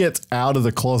 She gets out of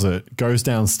the closet, goes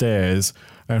downstairs,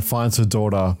 and finds her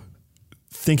daughter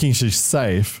thinking she's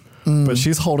safe, but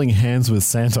she's holding hands with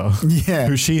Santa,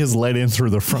 who she has let in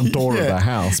through the front door of the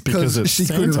house because it's she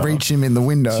Santa. couldn't reach him in the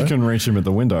window. She couldn't reach him at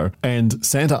the window. And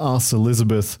Santa asks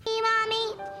Elizabeth, Hey,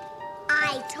 Mommy,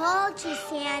 I told you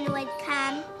Santa would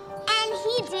come, and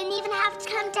he didn't even have to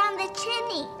come down the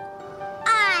chimney.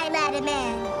 I let him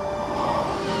in.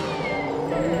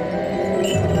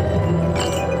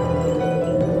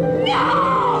 No!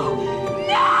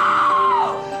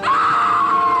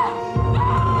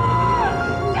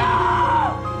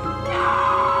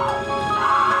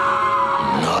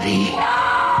 Naughty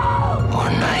or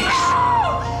nice?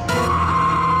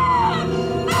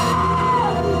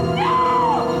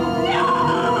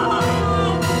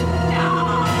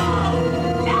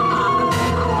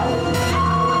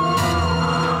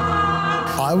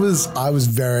 I was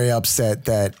very upset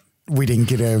that we didn't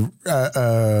get a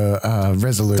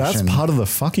resolution. that's part of the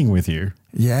fucking with you.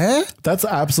 Yeah? That's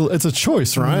absolutely, it's a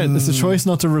choice, right? It's a choice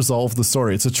not to resolve the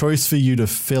story. It's a choice for you to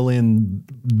fill in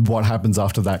what happens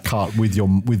after that cut with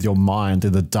your mind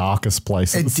in the darkest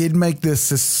places. It did make the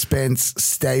suspense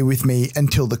stay with me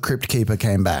until the Crypt Keeper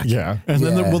came back. Yeah. And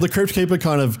then the Crypt Keeper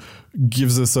kind of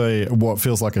gives us what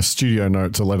feels like a studio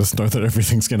note to let us know that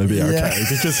everything's going to be okay.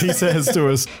 Because he says to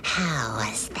us, How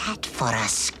was that for a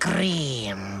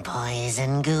scream, boys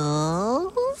and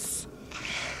ghouls?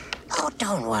 Oh,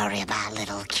 don't worry about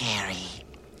little Carrie.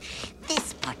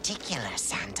 This particular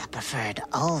Santa preferred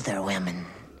older women.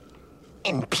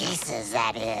 In pieces,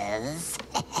 that is.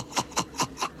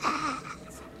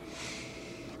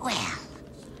 Well,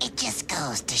 it just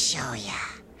goes to show ya.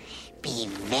 Be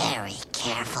very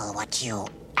careful what you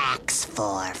ask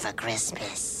for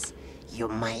Christmas. You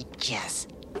might just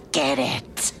get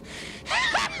it.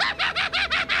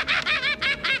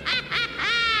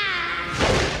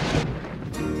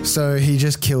 So he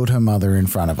just killed her mother in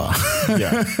front of her.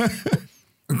 yeah.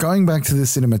 Going back to the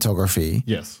cinematography,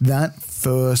 Yes. that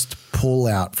first pull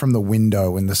out from the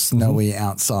window in the snowy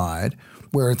outside,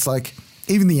 where it's like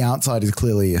even the outside is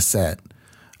clearly a set.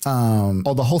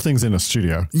 The whole thing's in a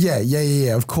studio.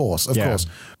 Yeah, of course.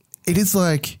 It is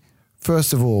like,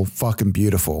 first of all, fucking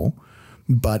beautiful,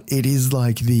 but it is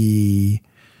like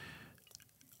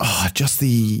just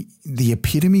the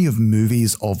epitome of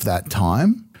movies of that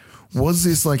time. Was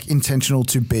this like intentional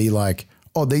to be like,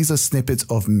 oh, these are snippets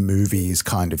of movies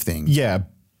kind of thing? Yeah,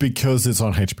 because it's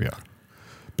on HBO.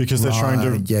 Because they're trying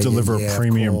to deliver a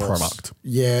premium product.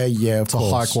 Yeah, it's a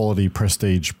high quality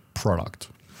prestige product.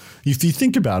 If you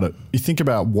think about it, you think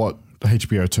about what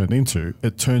HBO turned into.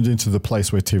 It turned into the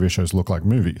place where TV shows look like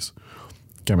movies.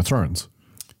 Game of Thrones,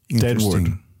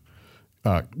 Deadwood,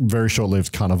 very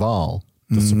short-lived Carnival,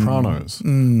 The Sopranos.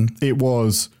 It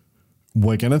was,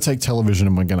 we're going to take television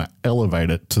and we're going to elevate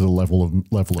it to the level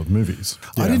of movies.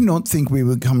 I did not think we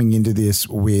were coming into this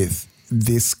with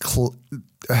this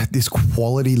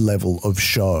quality level of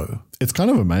show. It's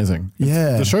kind of amazing.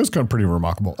 Yeah. The show's kind of pretty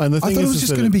remarkable. And the thing I thought is it was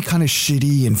just going to be kind of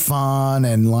shitty and fun,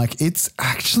 and like it's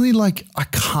actually like I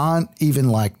can't even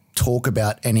like talk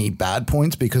about any bad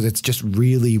points because it's just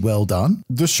really well done.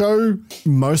 The show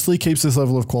mostly keeps this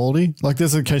level of quality. Like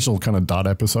there's an occasional kind of dud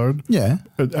episode. Yeah.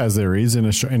 As there is in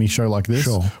any show like this.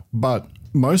 Sure. But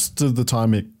most of the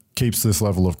time it keeps this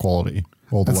level of quality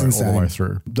all the way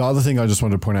through. The other thing I just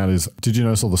wanted to point out is, did you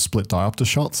notice all the split diopter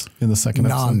shots in the second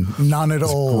episode? None at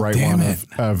all. Great Damn one it.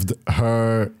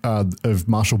 of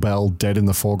Marshall Bell dead in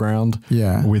the foreground.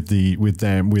 Yeah. With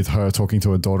her talking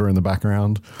to her daughter in the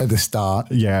background at the start.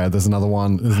 Yeah. There's another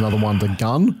one. The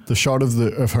gun. The shot of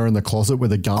her in the closet where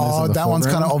the gun is. Oh, that one's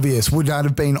kind of obvious. Would that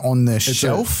have been on the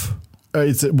shelf?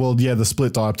 The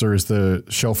split diopter is the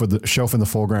shelf in the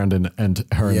foreground and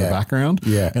her in the background.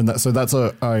 Yeah, and that's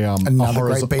a another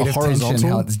great beat of tension.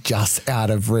 How it's just out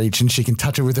of reach and she can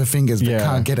touch it with her fingers but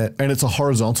can't get it. And it's a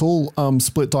horizontal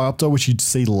split diopter, which you'd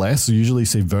see less. You usually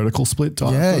see vertical split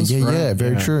diopters. Yeah,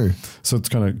 very true. So it's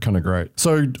kind of great.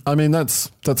 So I mean that's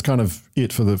kind of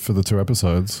it for the two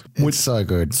episodes. It's so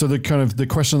good. So the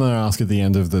question that I ask at the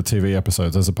end of the TV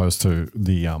episodes, as opposed to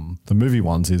the movie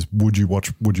ones, is would you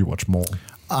watch more?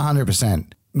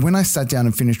 100%. When I sat down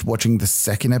and finished watching the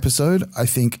second episode, I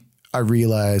think I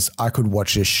realized I could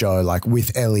watch this show like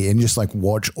with Ellie and just like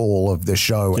watch all of the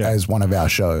show as one of our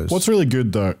shows. What's really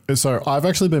good though, so I've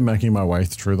actually been making my way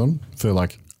through them for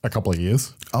like a couple of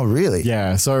years. Oh, really?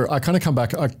 Yeah. So I kind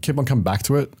of keep on coming back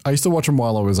to it. I used to watch them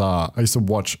while I used to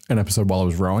watch an episode while I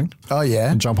was rowing. Oh,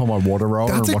 yeah. And jump on my water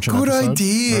rower and watch an episode. That's a good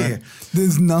idea. Right?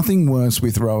 There's nothing worse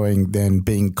with rowing than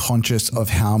being conscious of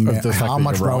how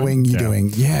much rowing you're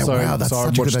doing. Yeah, wow, that's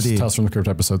such a good idea. I watched Tales from the Crypt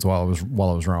episodes while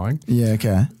I was rowing. Yeah,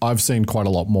 okay. I've seen quite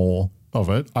a lot more of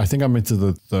it. I think I'm into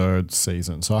the 3rd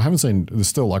season. So I haven't seen, there's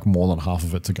still like more than half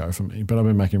of it to go for me, but I've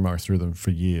been making my way through them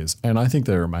for years. And I think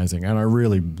they're amazing. And I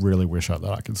really, really wish that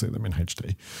I could see them in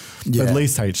HD. Yeah. At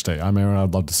least HD. I mean,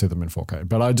 I'd love to see them in 4K,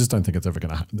 but I just don't think it's ever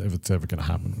going to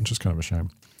happen, which is kind of a shame.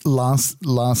 Last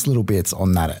little bits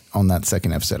on that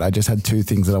second episode. I just had 2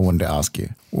 things that I wanted to ask you.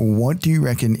 What do you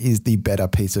reckon is the better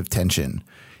piece of tension?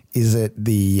 Is it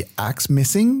the axe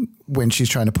missing when she's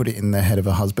trying to put it in the head of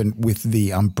her husband with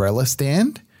the umbrella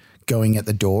stand going at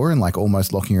the door and like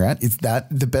almost locking her out? Is that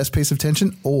the best piece of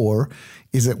tension? Or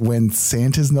is it when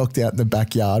Santa's knocked out in the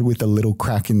backyard with a little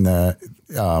crack in the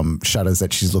shutters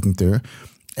that she's looking through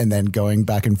and then going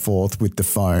back and forth with the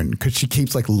phone? Because she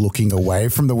keeps like looking away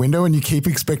from the window and you keep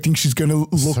expecting she's going to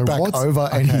look back over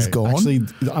and he's gone. Actually,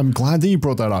 I'm glad that you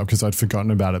brought that up because I'd forgotten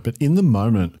about it. But in the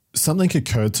moment, something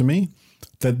occurred to me.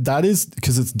 That is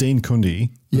because it's Dean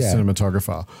Cundey, the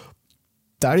cinematographer.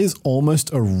 That is almost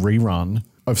a rerun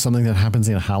of something that happens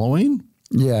in Halloween.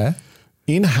 Yeah.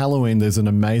 In Halloween, there's an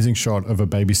amazing shot of a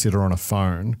babysitter on a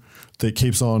phone that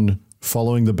keeps on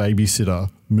following the babysitter,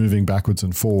 moving backwards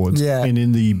and forwards. Yeah. And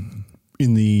in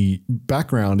the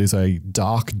background is a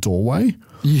dark doorway.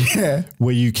 Yeah.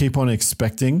 Where you keep on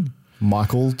expecting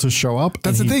Michael to show up.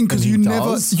 That's the thing, because you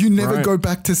never go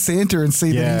back to Santa and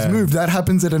see that he's moved. That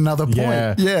happens at another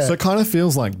point. Yeah. So it kind of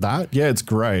feels like that. Yeah, it's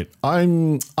great.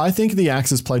 I think the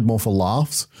axe is played more for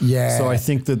laughs. Yeah. So I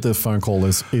think that the phone call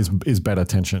is better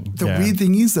tension. The weird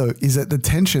thing is though, is that the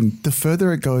tension, the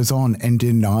further it goes on and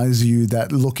denies you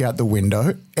that look out the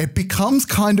window, it becomes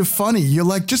kind of funny. You're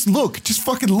like, just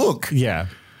fucking look. Yeah.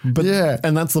 But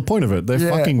and that's the point of it. They're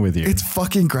fucking with you. It's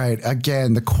fucking great.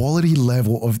 Again, the quality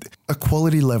level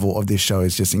of this show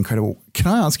is just incredible. Can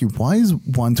I ask you, why is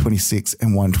 126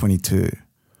 and 122?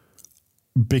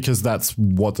 Because that's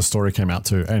what the story came out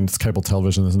to, and it's cable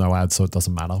television. There's no ads, so it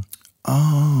doesn't matter.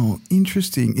 Oh,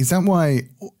 interesting. Is that why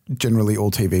generally all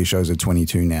TV shows are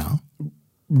 22 now?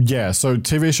 Yeah, so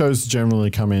TV shows generally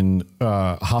come in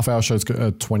half-hour shows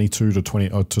 22 to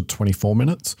 20 or to 24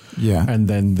 minutes. Yeah, and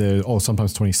then or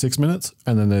sometimes 26 minutes,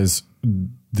 and then there's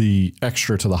the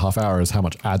extra to the half hour is how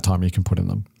much ad time you can put in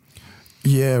them.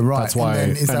 Yeah, right. That's why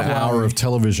an hour of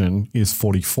television is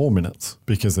 44 minutes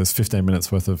because there's 15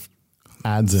 minutes worth of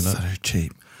ads in it. So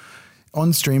cheap.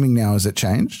 On streaming now, has it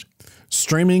changed?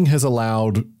 Streaming has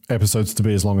allowed episodes to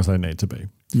be as long as they need to be.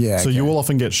 Yeah. So you will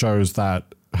often get shows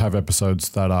that have episodes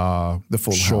that are the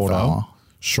full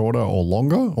shorter or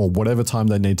longer or whatever time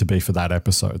they need to be for that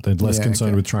episode. They're less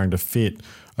concerned with trying to fit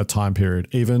a time period.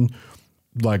 Even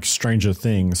like Stranger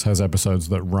Things has episodes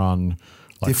that run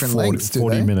like different lengths,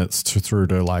 40 minutes through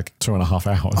to like 2.5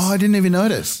 hours. Oh, I didn't even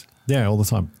notice. Yeah, all the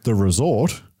time. The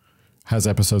Resort has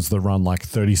episodes that run like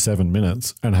 37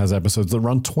 minutes and has episodes that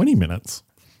run 20 minutes,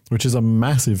 which is a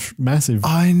massive.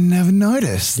 I never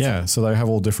noticed. Yeah, so they have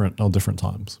all different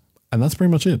times. And that's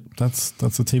pretty much it. That's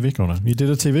a TV Corner. You did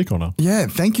a TV Corner. Yeah.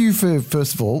 Thank you for,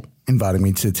 first of all, inviting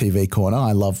me to TV Corner.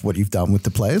 I love what you've done with the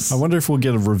place. I wonder if we'll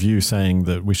get a review saying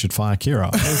that we should fire Kira.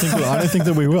 I don't think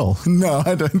that we will. No,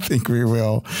 I don't think we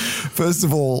will. First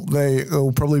of all,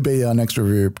 it'll probably be our next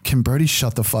review. Can Brody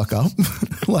shut the fuck up?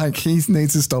 Like, he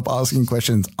needs to stop asking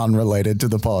questions unrelated to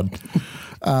the pod.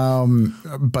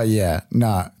 But yeah,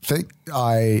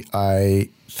 I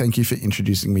thank you for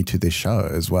introducing me to this show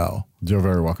as well. You're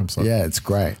very welcome, sir. Yeah, it's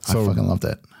great. So, I fucking loved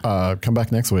it. Come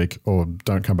back next week or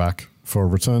don't come back for a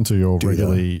return to your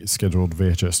regularly scheduled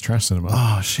VHS trash cinema.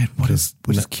 Oh shit! What does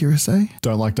Kira say?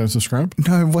 Don't subscribe?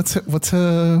 No. What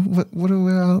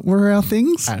are our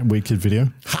things? At Weird Kid Video.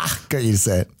 Ha! Got you to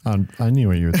say it. I knew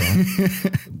where you were going.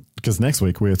 Because next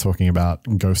week we are talking about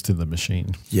Ghost in the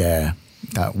Machine. Yeah.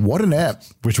 What an app.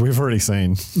 Which we've already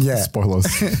seen. Yeah. Spoilers.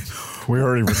 We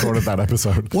already recorded that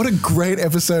episode. What a great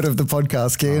episode of the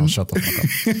podcast, Ken. Oh, shut the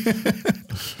fuck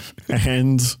up.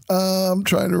 And I'm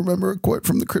trying to remember a quote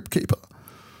from the Crypt Keeper.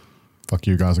 Fuck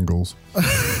you guys and ghouls.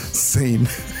 Scene.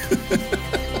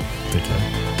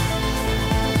 Dickhead.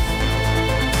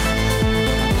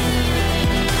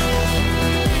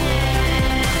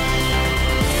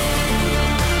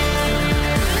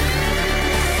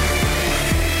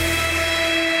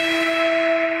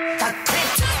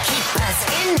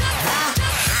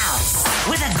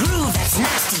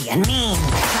 And mean,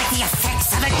 like the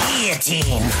effects of a deer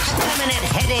nicotine. Permanent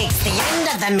headaches, the end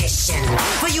of the mission.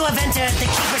 For you have entered the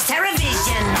Keeper's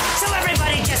Terrorvision. So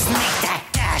everybody just make that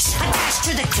dash. A dash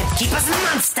to the Crypt Keeper's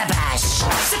Monster Bash.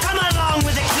 So come along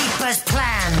with the Keeper's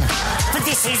plan. For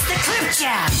this is the Crypt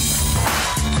Jam.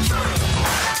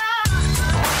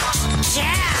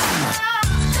 Jam!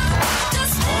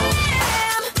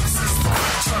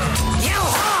 You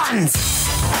horns!